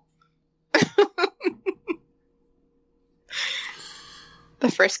 No. The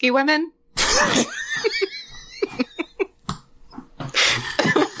frisky women?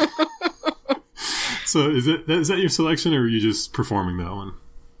 So is that your selection, or are you just performing that one?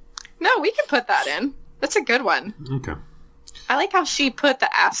 No, we can put that in. That's a good one. Okay. I like how she put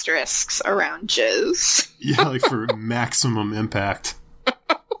the asterisks around Jizz. Yeah, like for maximum impact.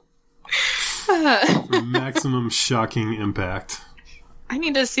 For maximum shocking impact. I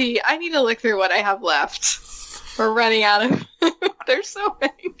need to look through what I have left. We're running out of there's so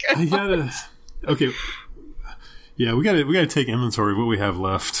many good ones. Okay. Yeah, we gotta take inventory of what we have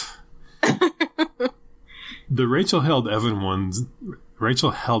left. The Rachel Held Evans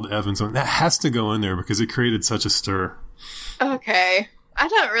one, that has to go in there because it created such a stir. Okay. I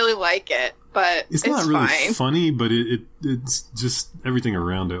don't really like it, but it's not really fine. Funny, but it's just everything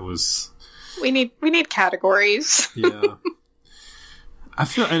around it was. We need categories. Yeah. I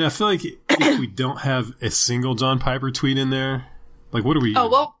feel like if we don't have a single John Piper tweet in there, like what are we?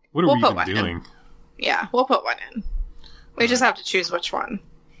 We'll even doing? In. Yeah, we'll put one in. We just have to choose which one.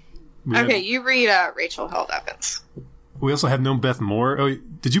 You read Rachel Held Evans. We also have no Beth Moore. Oh,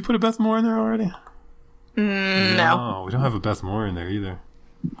 did you put a Beth Moore in there already? No, we don't have a Beth Moore in there either.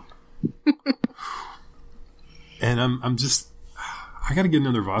 And I got to get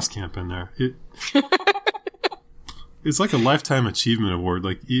another Voskamp in there. It's like a lifetime achievement award.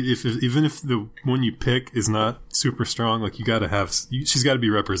 Like even if the one you pick is not super strong, like she's got to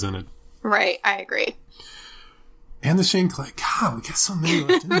be represented. Right, I agree. And the Shane Clay. God, we got so many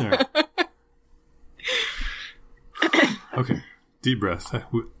left in there. Okay, deep breath.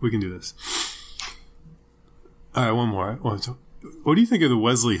 We can do this. All right, one more. What do you think of the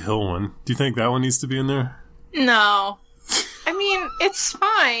Wesley Hill one? Do you think that one needs to be in there? No. I mean, it's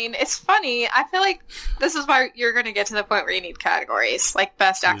fine. It's funny. I feel like this is why you're going to get to the point where you need categories, like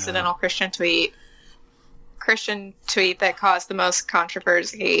best accidental Christian tweet that caused the most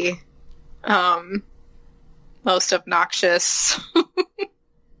controversy, most obnoxious.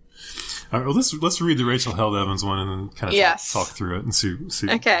 All right, well, let's read the Rachel Held Evans one and then kind of talk through it and see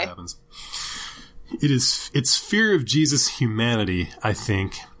what happens. It's fear of Jesus' humanity, I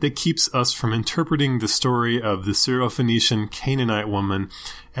think, that keeps us from interpreting the story of the Syrophoenician Canaanite woman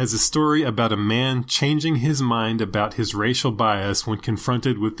as a story about a man changing his mind about his racial bias when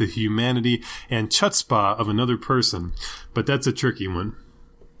confronted with the humanity and chutzpah of another person. But that's a tricky one.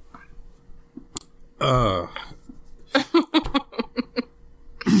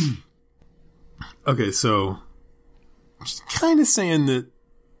 Okay, so kind of saying that,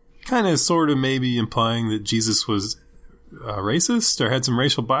 kind of sort of maybe implying that Jesus was racist or had some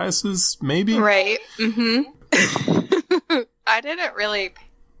racial biases, maybe? Right. Mm-hmm. I didn't really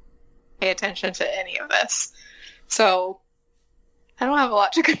pay attention to any of this, so I don't have a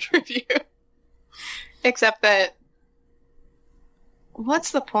lot to contribute. Except that,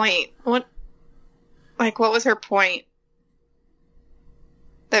 what's the point? What was her point?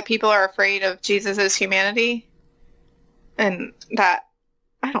 That people are afraid of Jesus' humanity? And that,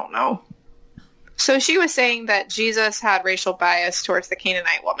 I don't know. So she was saying that Jesus had racial bias towards the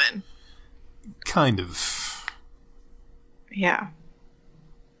Canaanite woman. Kind of. Yeah.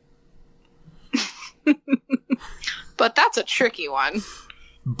 But that's a tricky one.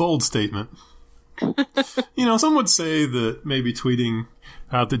 Bold statement. Some would say that maybe tweeting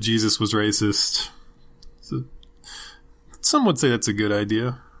out that Jesus was racist. Some would say that's a good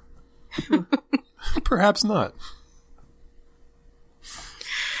idea. Perhaps not.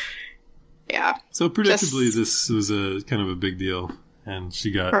 Yeah. So predictably, this was a kind of a big deal, and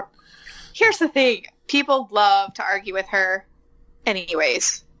she got... Here's the thing. People love to argue with her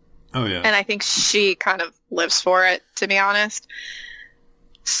anyways. Oh, yeah. And I think she kind of lives for it, to be honest.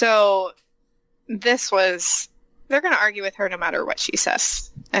 So this was... They're going to argue with her no matter what she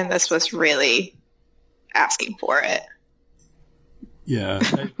says. And this was really asking for it. Yeah.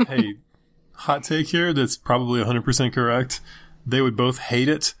 Hey, hot take here that's probably 100% correct. They would both hate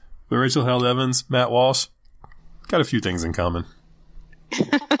it. But Rachel Held Evans, Matt Walsh, got a few things in common.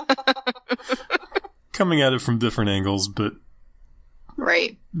 Coming at it from different angles, but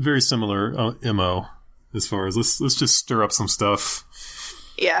right, very similar MO as far as let's just stir up some stuff.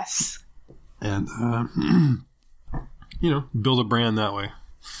 Yes. And, build a brand that way.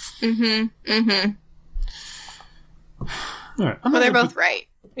 Mm-hmm. Mm-hmm. All right. Well, they're both right.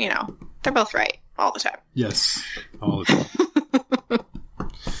 They're both right all the time. Yes. All the time.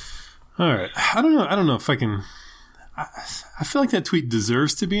 All right. I don't know if I can... I feel like that tweet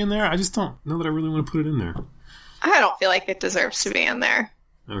deserves to be in there. I just don't know that I really want to put it in there. I don't feel like it deserves to be in there.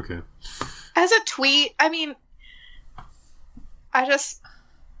 Okay. As a tweet, I mean,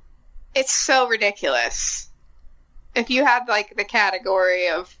 it's so ridiculous. If you had, like, the category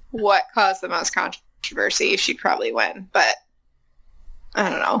of what caused the most controversy, she'd probably win. But, I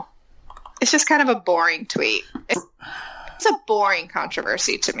don't know. It's just kind of a boring tweet. It's a boring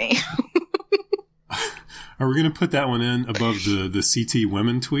controversy to me. Are we going to put that one in above the CT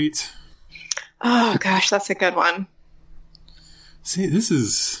women tweet? Oh, gosh, that's a good one. See, this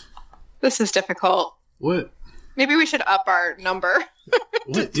is difficult. What? Maybe we should up our number.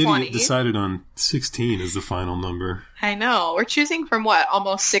 What idiot decided on 16 as the final number? I know. We're choosing from what?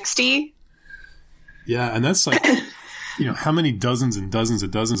 Almost 60? Yeah, and that's like, how many dozens and dozens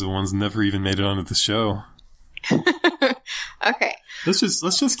of ones never even made it onto the show? Okay. Let's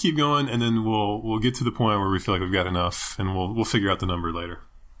just keep going, and then we'll get to the point where we feel like we've got enough, and we'll figure out the number later.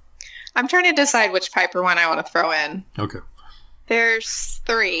 I'm trying to decide which Piper one I want to throw in. Okay. There's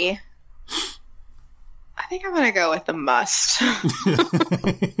 3. I think I'm going to go with the must.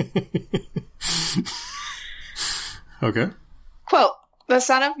 Okay. Quote, "The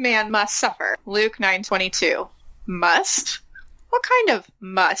Son of Man must suffer." Luke 9:22. Must? What kind of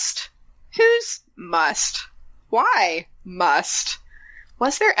must? Whose must? Why must?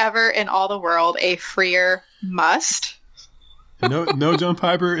 Was there ever in all the world a freer must? No, John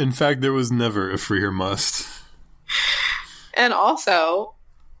Piper. In fact, there was never a freer must. And also,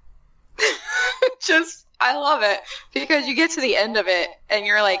 I love it because you get to the end of it and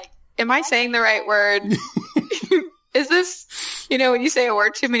you're like, am I saying the right word? Is this, when you say a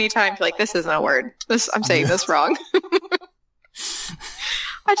word too many times, you're like, this isn't a word. I'm saying this wrong.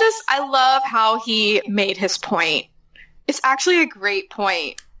 I love how he made his point. It's actually a great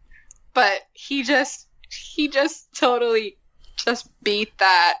point, but he just totally just beat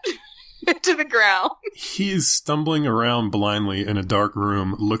that to the ground. He is stumbling around blindly in a dark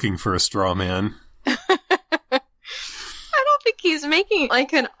room looking for a straw man. I don't think he's making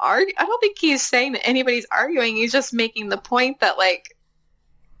like an argue. I don't think he's saying that anybody's arguing. He's just making the point that like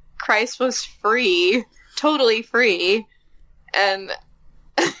Christ was free, totally free, and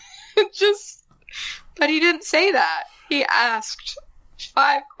but he didn't say that. He asked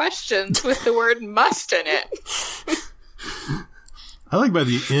 5 questions with the word must in it. I like by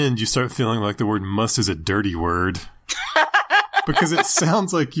the end you start feeling like the word must is a dirty word. Because it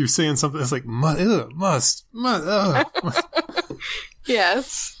sounds like you're saying something that's like must.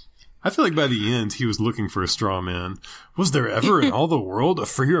 Yes. I feel like by the end he was looking for a straw man. Was there ever in all the world a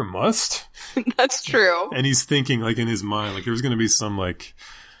freer must? That's true. And he's thinking like in his mind like there's going to be some like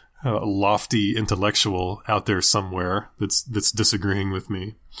lofty intellectual out there somewhere that's disagreeing with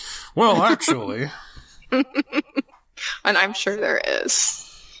me. Well, actually. And I'm sure there is.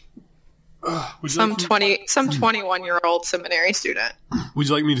 Some 21-year-old seminary student. Would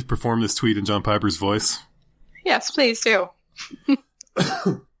you like me to perform this tweet in John Piper's voice? Yes, please do.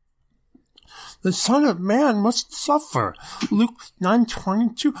 The Son of Man must suffer. Luke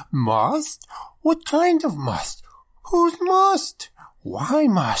 9:22. Must? What kind of must? Whose must? Why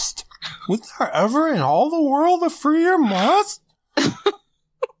must? Was there ever in all the world a freer must?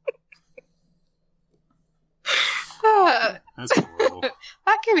 That's horrible.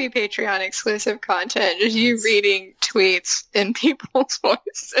 That could be Patreon exclusive content. Just you reading tweets in people's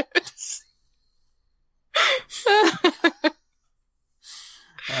voices.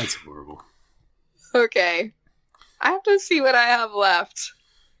 That's horrible. Okay. I have to see what I have left.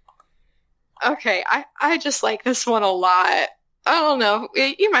 Okay, I just like this one a lot. I don't know.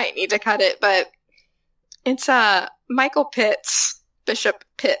 You might need to cut it, but It's Michael Pitts, Bishop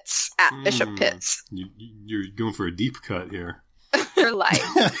Pitts, at Bishop Pitts. You're going for a deep cut here. Your life.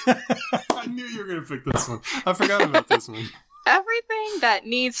 I knew you were going to pick this one. I forgot about this one. Everything that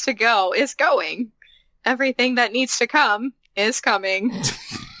needs to go is going. Everything that needs to come is coming.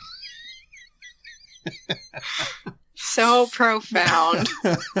 So profound.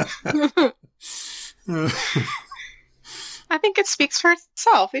 I think it speaks for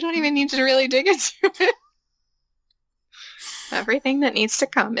itself. We don't even need to really dig into it. Everything that needs to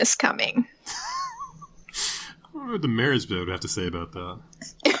come is coming. I wonder what the marriage bed would have to say about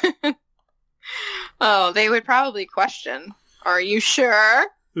that. Oh, they would probably question, are you sure?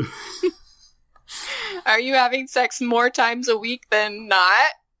 Are you having sex more times a week than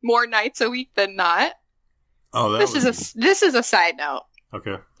not? More nights a week than not? Oh, this is a side note.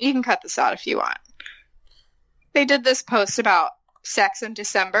 Okay. You can cut this out if you want. They did this post about sex in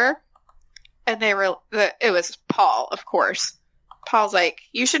December, and it was Paul, of course. Paul's like,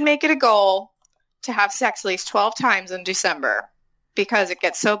 you should make it a goal to have sex at least 12 times in December because it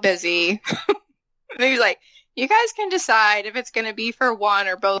gets so busy. And he's like, you guys can decide if it's going to be for one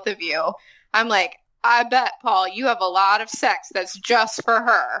or both of you. I'm like, I bet, Paul, you have a lot of sex that's just for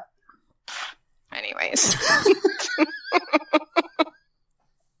her. Anyways.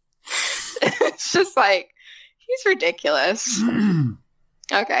 It's just like, he's ridiculous.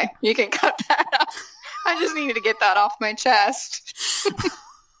 Okay, you can cut that out. I just needed to get that off my chest.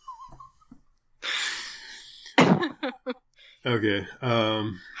 Okay.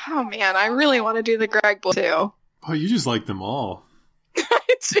 Oh man, I really want to do the Greg Bull too. Oh, you just like them all. I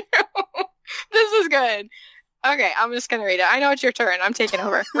do. This is good. Okay, I'm just gonna read it. I know it's your turn. I'm taking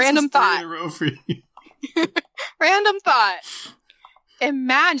over. Random thought. 3 in a row for you. Random thought.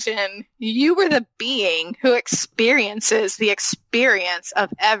 Imagine you were the being who experiences the experience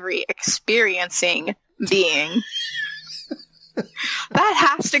of every experiencing being.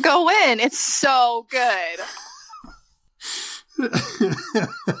 That has to go in. It's so good.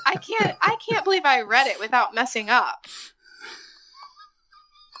 I can't believe I read it without messing up.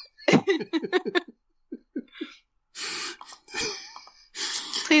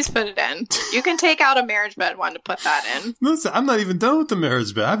 Please put it in. You can take out a marriage bed one to put that in. Listen, I'm not even done with the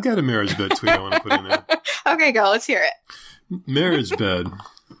marriage bed. I've got a marriage bed tweet I want to put in there. Okay, go. Let's hear it. Marriage bed.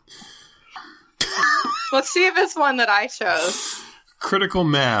 Let's see if it's one that I chose. Critical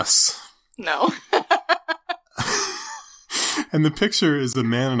mass. No. And the picture is a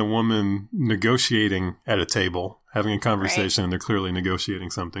man and a woman negotiating at a table, having a conversation, and they're clearly negotiating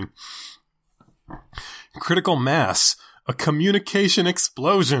something. Critical mass. A communication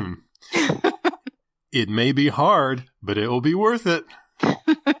explosion. It may be hard, but it will be worth it.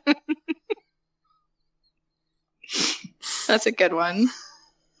 That's a good one.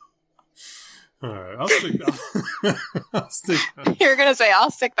 All right, I'll stick that. You're going to say,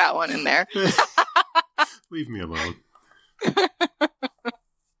 I'll stick that one in there. Leave me alone.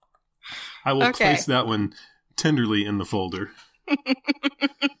 I will place that one tenderly in the folder.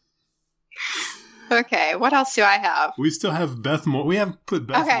 Okay, what else do I have? We still have Beth Moore. We haven't put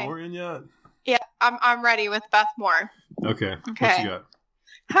Beth Moore in yet. Yeah, I'm ready with Beth Moore. Okay. What you got?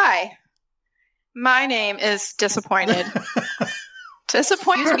 Hi, my name is Disappointed.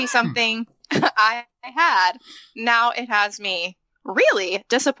 Disappointed to be something I had. Now it has me. Really,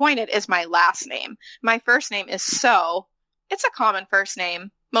 Disappointed is my last name. My first name is So. It's a common first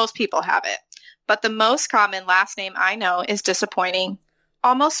name. Most people have it. But the most common last name I know is Disappointing.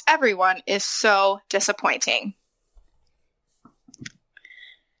 Almost everyone is so disappointing.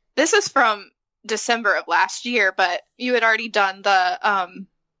 This is from December of last year, but you had already done the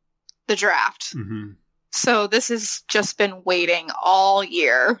draft. Mm-hmm. So this has just been waiting all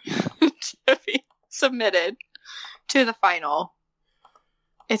year to be submitted to the final.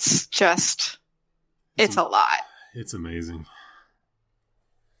 It's a lot. It's amazing.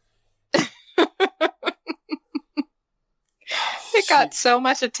 It got so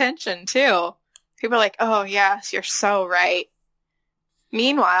much attention, too. People are like, oh, yes, you're so right.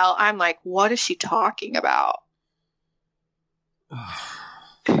 Meanwhile, I'm like, what is she talking about?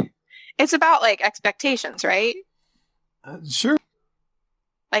 It's about, like, expectations, right? Sure.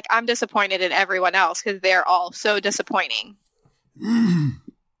 Like, I'm disappointed in everyone else because they're all so disappointing.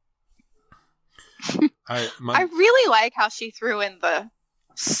 I really like how she threw in the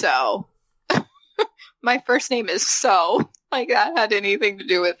So. My first name is So. Like, that had anything to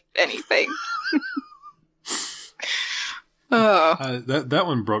do with anything. Oh. That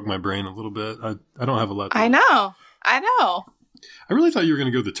one broke my brain a little bit. I don't have a lot to I know. I really thought you were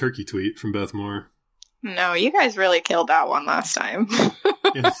going to go the turkey tweet from Beth Moore. No, you guys really killed that one last time.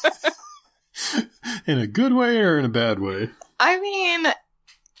 In a good way or in a bad way? I mean,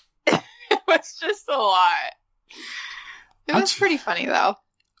 it was just a lot. It was pretty funny, though.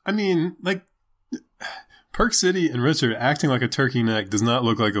 I mean, like, Perk City and Richard acting like a turkey neck does not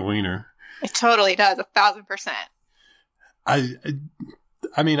look like a wiener. It totally does, 1,000%.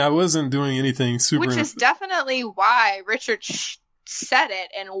 I mean, I wasn't doing anything super... Which is definitely why Richard said it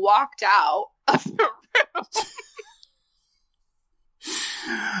and walked out of the room.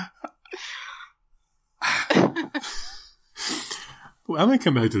 Well, I may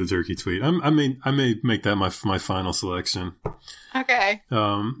come back to the turkey tweet. I may make that my final selection. Okay.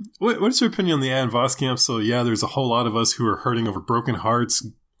 What's your opinion on the Ann Voskamp? So yeah, there's a whole lot of us who are hurting over broken hearts,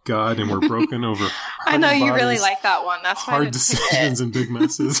 God, and we're broken over. I know you bodies, really like that one. That's why hard decisions and big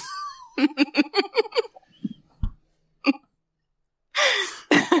messes.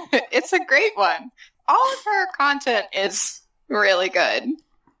 It's a great one. All of her content is really good.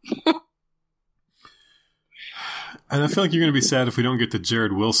 And I feel like you're going to be sad if we don't get the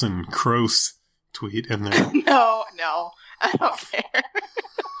Jared Wilson Kroos tweet in there. No, I don't care.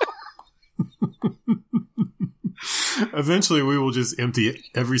 Eventually, we will just empty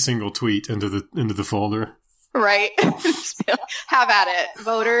every single tweet into the folder. Right. Have at it,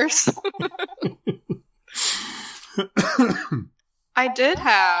 voters. I did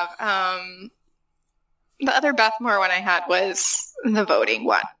have the other Beth Moore one I had was the voting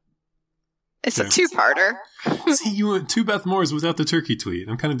one. It's a two-parter. See, you went 2 Beth Moores without the turkey tweet.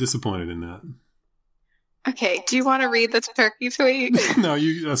 I'm kind of disappointed in that. Okay, do you want to read the turkey tweet? No,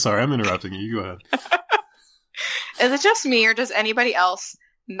 sorry, I'm interrupting you. You go ahead. Is it just me, or does anybody else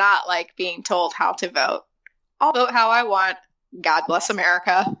not like being told how to vote? I'll vote how I want. God bless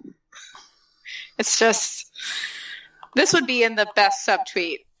America. It's just, this would be in the best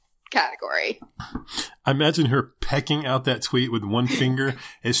subtweet category. I imagine her pecking out that tweet with one finger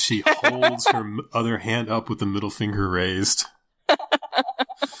as she holds her other hand up with the middle finger raised.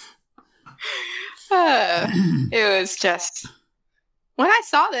 It was just, when I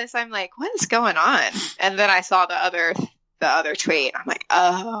saw this, I'm like, what is going on? And then I saw the other tweet. I'm like,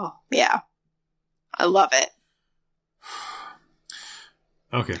 oh yeah, I love it.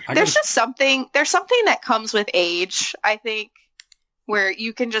 Okay. There's something that comes with age, I think, where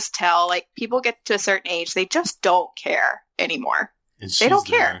you can just tell, like, people get to a certain age, they just don't care anymore. They don't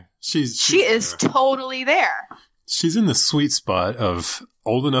care. She is totally there. She's in the sweet spot of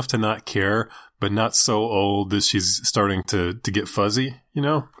old enough to not care, but not so old that she's starting to get fuzzy, you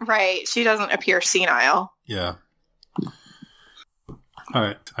know? Right. She doesn't appear senile. Yeah. All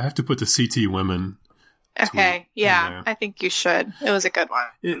right. I have to put the CT women. Okay. Yeah. I think you should. It was a good one.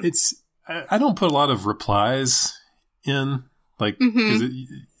 I don't put a lot of replies in, like, because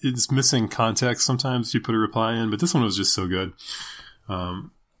it's missing context. Sometimes you put a reply in, but this one was just so good. I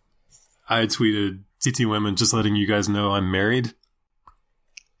tweeted CT women just letting you guys know I'm married.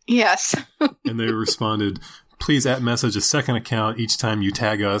 Yes. And they responded, please @message a second account each time you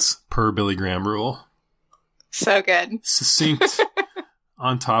tag us per Billy Graham rule. So good. Succinct,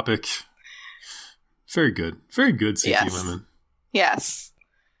 on topic. Very good. Very good, CT women. Yes.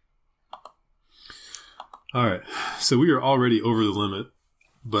 All right. So we are already over the limit,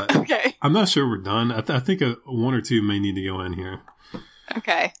 but okay. I'm not sure we're done. I think one or two may need to go in here.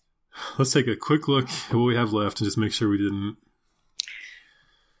 Okay. Let's take a quick look at what we have left and just make sure we didn't.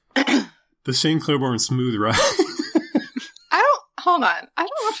 The Shane Claiborne smooth ride. Hold on. I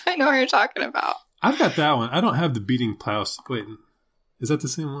don't know if I know what you're talking about. I've got that one. I don't have the beating plow. Wait, is that the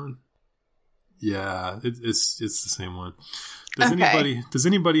same one? Yeah, it's the same one. Does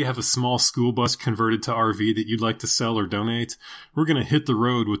anybody have a small school bus converted to RV that you'd like to sell or donate? We're going to hit the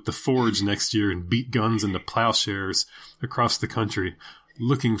road with the Forge next year and beat guns into plowshares across the country,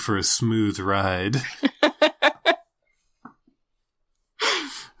 looking for a smooth ride.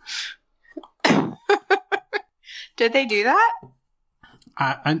 Did they do that?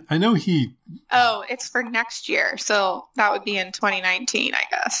 I know he... Oh, it's for next year, so that would be in 2019, I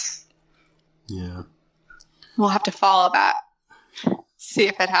guess. Yeah. We'll have to follow that. See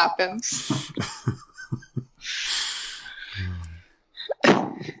if it happens.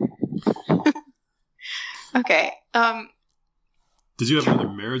 Okay. Did you have another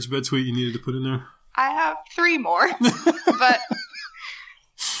marriage bed tweet you needed to put in there? I have 3 more, but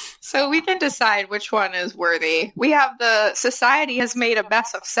so we can decide which one is worthy. We have the society has made a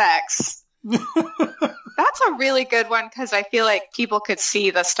mess of sex. That's a really good one because I feel like people could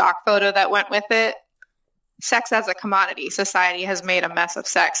see the stock photo that went with it. Sex as a commodity. Society has made a mess of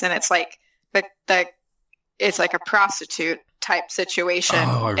sex, and it's like it's like a prostitute type situation.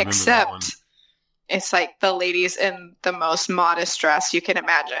 Oh, I remember except that one. It's like the ladies in the most modest dress you can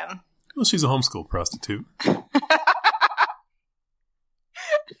imagine. Well, she's a homeschool prostitute.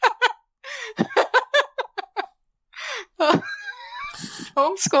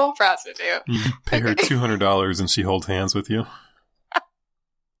 Homeschool prostitute. You pay her $200 and she holds hands with you.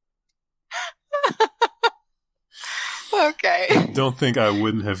 Okay. Don't think I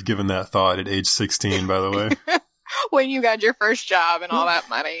wouldn't have given that thought at age 16, by the way. When you got your first job and all that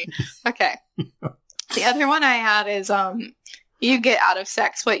money. Okay. The other one I had is you get out of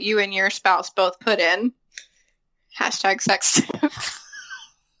sex what you and your spouse both put in. Hashtag sex tip.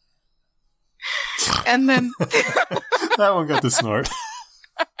 And then that one got the snort.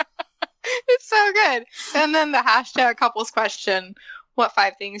 It's so good. And then the hashtag couples question, what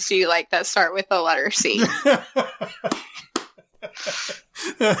 5 things do you like that start with the letter C?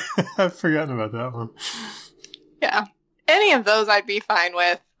 I've forgotten about that one. Yeah. Any of those I'd be fine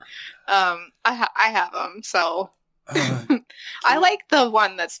with. I have them, so. I like the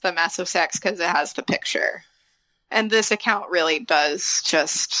one that's the mess of sex because it has the picture. And this account really does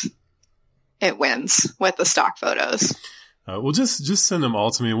just, it wins with the stock photos. Well, just send them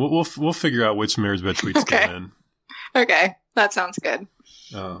all to me. We'll figure out which marriage bed tweets Okay. go in. Okay, that sounds good.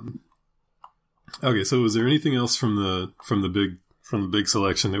 Okay, so was there anything else from the big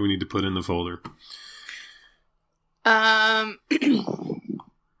selection that we need to put in the folder?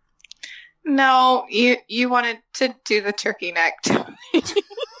 No, you wanted to do the turkey neck.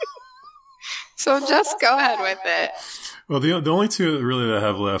 So just go ahead with it. Well, the only two really that I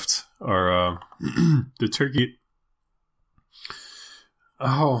have left are the turkey.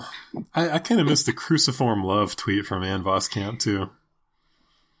 Oh, I kind of missed the cruciform love tweet from Ann Voskamp too.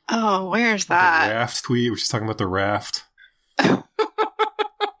 Oh, where's The that? raft tweet, where she's talking about the raft.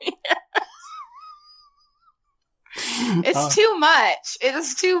 It's too much. It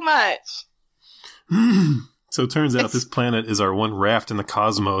is too much. So it turns out this planet is our one raft in the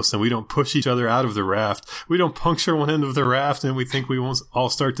cosmos, and we don't push each other out of the raft. We don't puncture one end of the raft and we think we won't all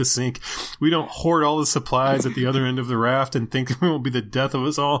start to sink. We don't hoard all the supplies at the other end of the raft and think it won't be the death of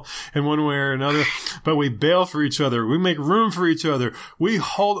us all in one way or another. But we bail for each other. We make room for each other. We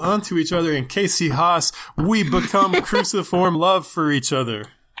hold on to each other. In Casey Haas, we become cruciform love for each other.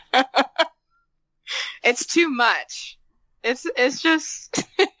 It's too much. It's just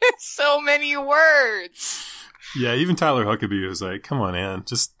it's so many words. Yeah, even Tyler Huckabee was like, come on, Ann,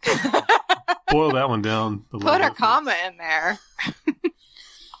 just boil that one down. Put a comma in there.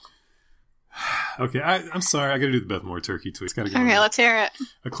 Okay, I'm sorry. I got to do the Beth Moore turkey tweet. Gotta go Okay, on. let's hear it.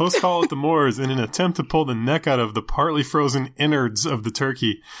 A close call at the moors in an attempt to pull the neck out of the partly frozen innards of the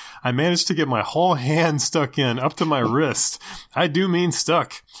turkey. I managed to get my whole hand stuck in, up to my wrist. I do mean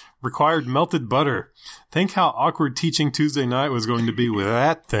stuck. Required melted butter. Think how awkward teaching Tuesday night was going to be with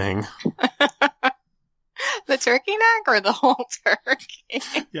that thing. The turkey neck or the whole turkey?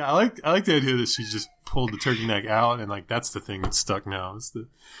 Yeah, I like the idea that she just pulled the turkey neck out and like that's the thing that's stuck now. It's the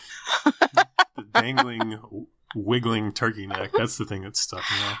dangling, wiggling turkey neck. That's the thing that's stuck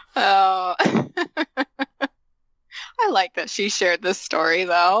now. Oh. I like that she shared this story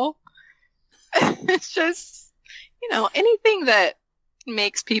though. It's just, anything that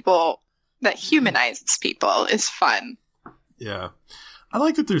makes people, that humanizes people is fun. Yeah. I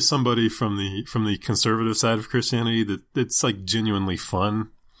like that there's somebody from the conservative side of Christianity that's like genuinely fun.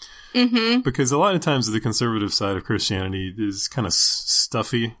 Mm-hmm. Because a lot of times the conservative side of Christianity is kind of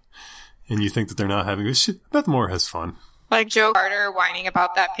stuffy and you think that they're not having good shit. Beth Moore has fun. Like Joe Carter whining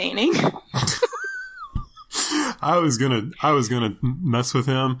about that painting. I was gonna mess with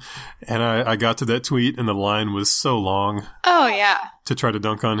him, and I got to that tweet, and the line was so long. Oh yeah. To try to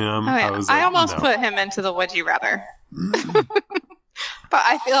dunk on him. Oh, yeah. I was I like, almost no. put him into the would you rather. But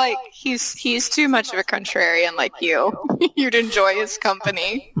I feel like he's too much of a contrarian like you. You'd enjoy his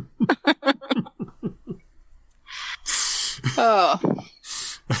company. Oh.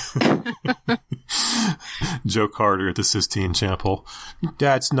 Joe Carter at the Sistine Chapel.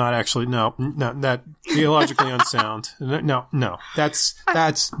 That's not actually no that theologically unsound. No, that's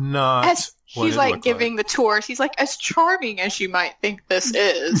not. What He's it like looked giving the tours. He's like, as charming as you might think this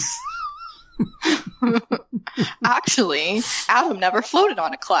is. Actually, Adam never floated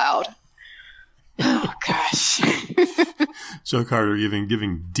on a cloud. Oh gosh. Joe Carter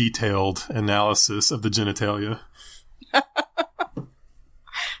giving detailed analysis of the genitalia.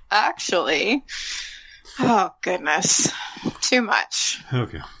 Actually. Oh goodness. Too much.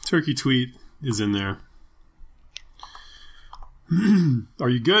 Okay. Turkey tweet is in there. Are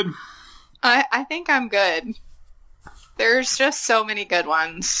you good? I think I'm good. There's just so many good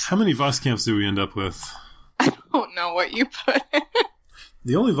ones. How many Voskamps do we end up with? I don't know what you put in.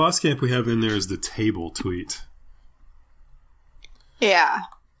 The only Voskamp we have in there is the table tweet. Yeah.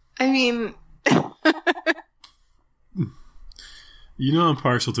 I mean, You know I'm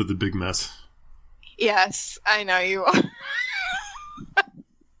partial to the big mess. yes, I know you are.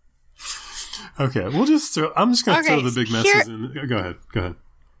 Okay, we'll just throw... I'm just going to Okay, throw the big messes in. Go ahead.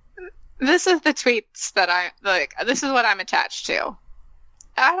 This is the tweets that I like. This is what I'm attached to.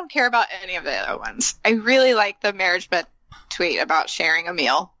 I don't care about any of the other ones. I really like the marriage bed tweet about sharing a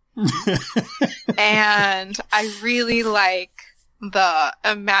meal. And I really like the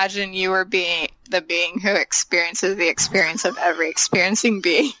imagine you were being the being who experiences the experience of every experiencing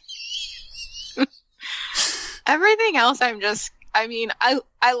being. Everything else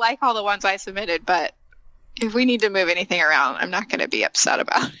I like all the ones I submitted, but if we need to move anything around, I'm not going to be upset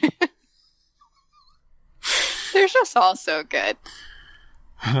about it. They're just all so good.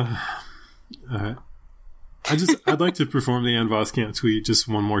 I'd like to perform the Ann Voskamp tweet just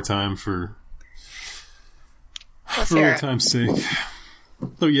one more time for old time's sake.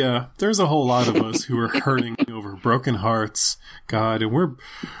 So yeah, there's a whole lot of us who are hurting over broken hearts, God, and we're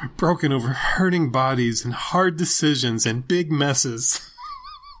broken over hurting bodies and hard decisions and big messes.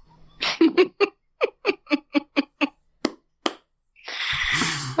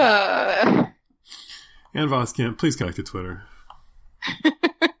 Ann Voskamp, please connect to Twitter.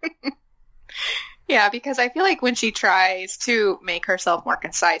 Yeah, because I feel like when she tries to make herself more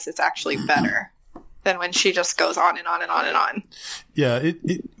concise, it's actually better than when she just goes on and on and on and on. Yeah,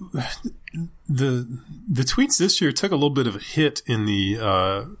 the tweets this year took a little bit of a hit in the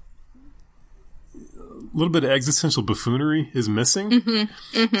little bit of existential buffoonery is missing.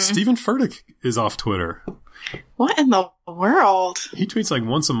 Mm-hmm, mm-hmm. Stephen Furtick is off Twitter. What in the world? He tweets like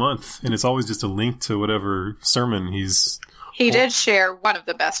once a month, and it's always just a link to whatever sermon he's... He did share one of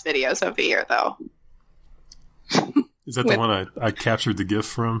the best videos of the year, though. Is that the one I captured the GIF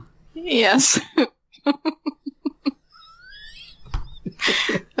from? Yes.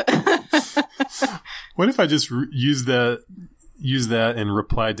 What if I just use that and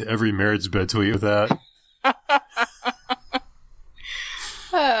replied to every marriage bed tweet with that?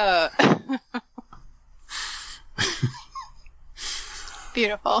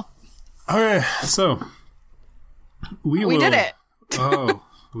 Beautiful. All right, so we did it. Oh,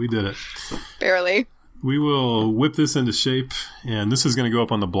 we did it. Barely. We will whip this into shape, and this is going to go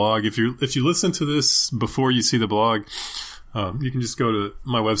up on the blog. If you listen to this before you see the blog, you can just go to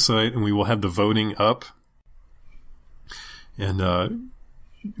my website, and we will have the voting up, and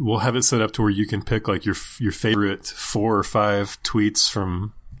we'll have it set up to where you can pick like your favorite 4 or 5 tweets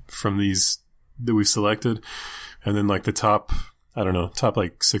from these that we've selected, and then like the top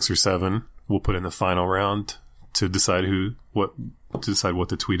like 6 or 7 we'll put in the final round to decide what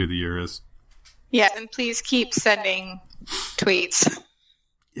the tweet of the year is. Yeah, and please keep sending tweets.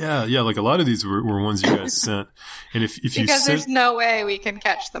 Yeah, like a lot of these were ones you guys sent, and if you because there's no way we can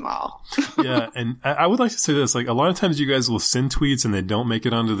catch them all. Yeah, and I would like to say this: like a lot of times you guys will send tweets and they don't make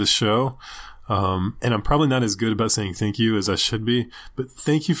it onto the show, and I'm probably not as good about saying thank you as I should be. But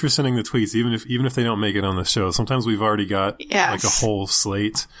thank you for sending the tweets, even if they don't make it on the show. Sometimes we've already got like a whole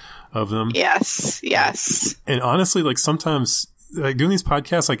slate of them. Yes. And honestly, like sometimes like doing these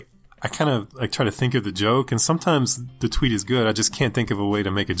podcasts, like I kind of like try to think of the joke, and sometimes the tweet is good. I just can't think of a way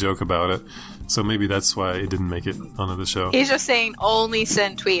to make a joke about it. So maybe that's why it didn't make it onto the show. He's just saying only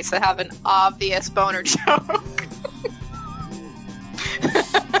send tweets that have an obvious boner joke.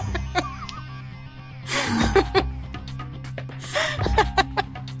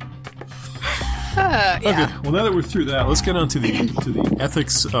 Okay, well now that we're through that, let's get on to the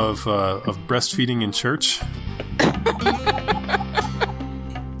ethics of breastfeeding in church.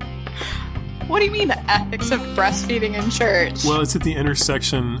 What do you mean, the ethics of breastfeeding in church? Well, it's at the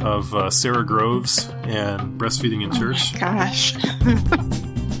intersection of Sarah Groves and breastfeeding in church. Oh my gosh.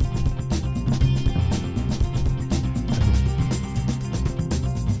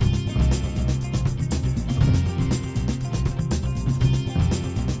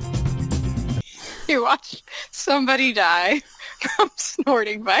 You watch somebody die from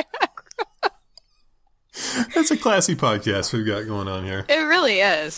snorting Viagra. That's a classy podcast we've got going on here. It really is.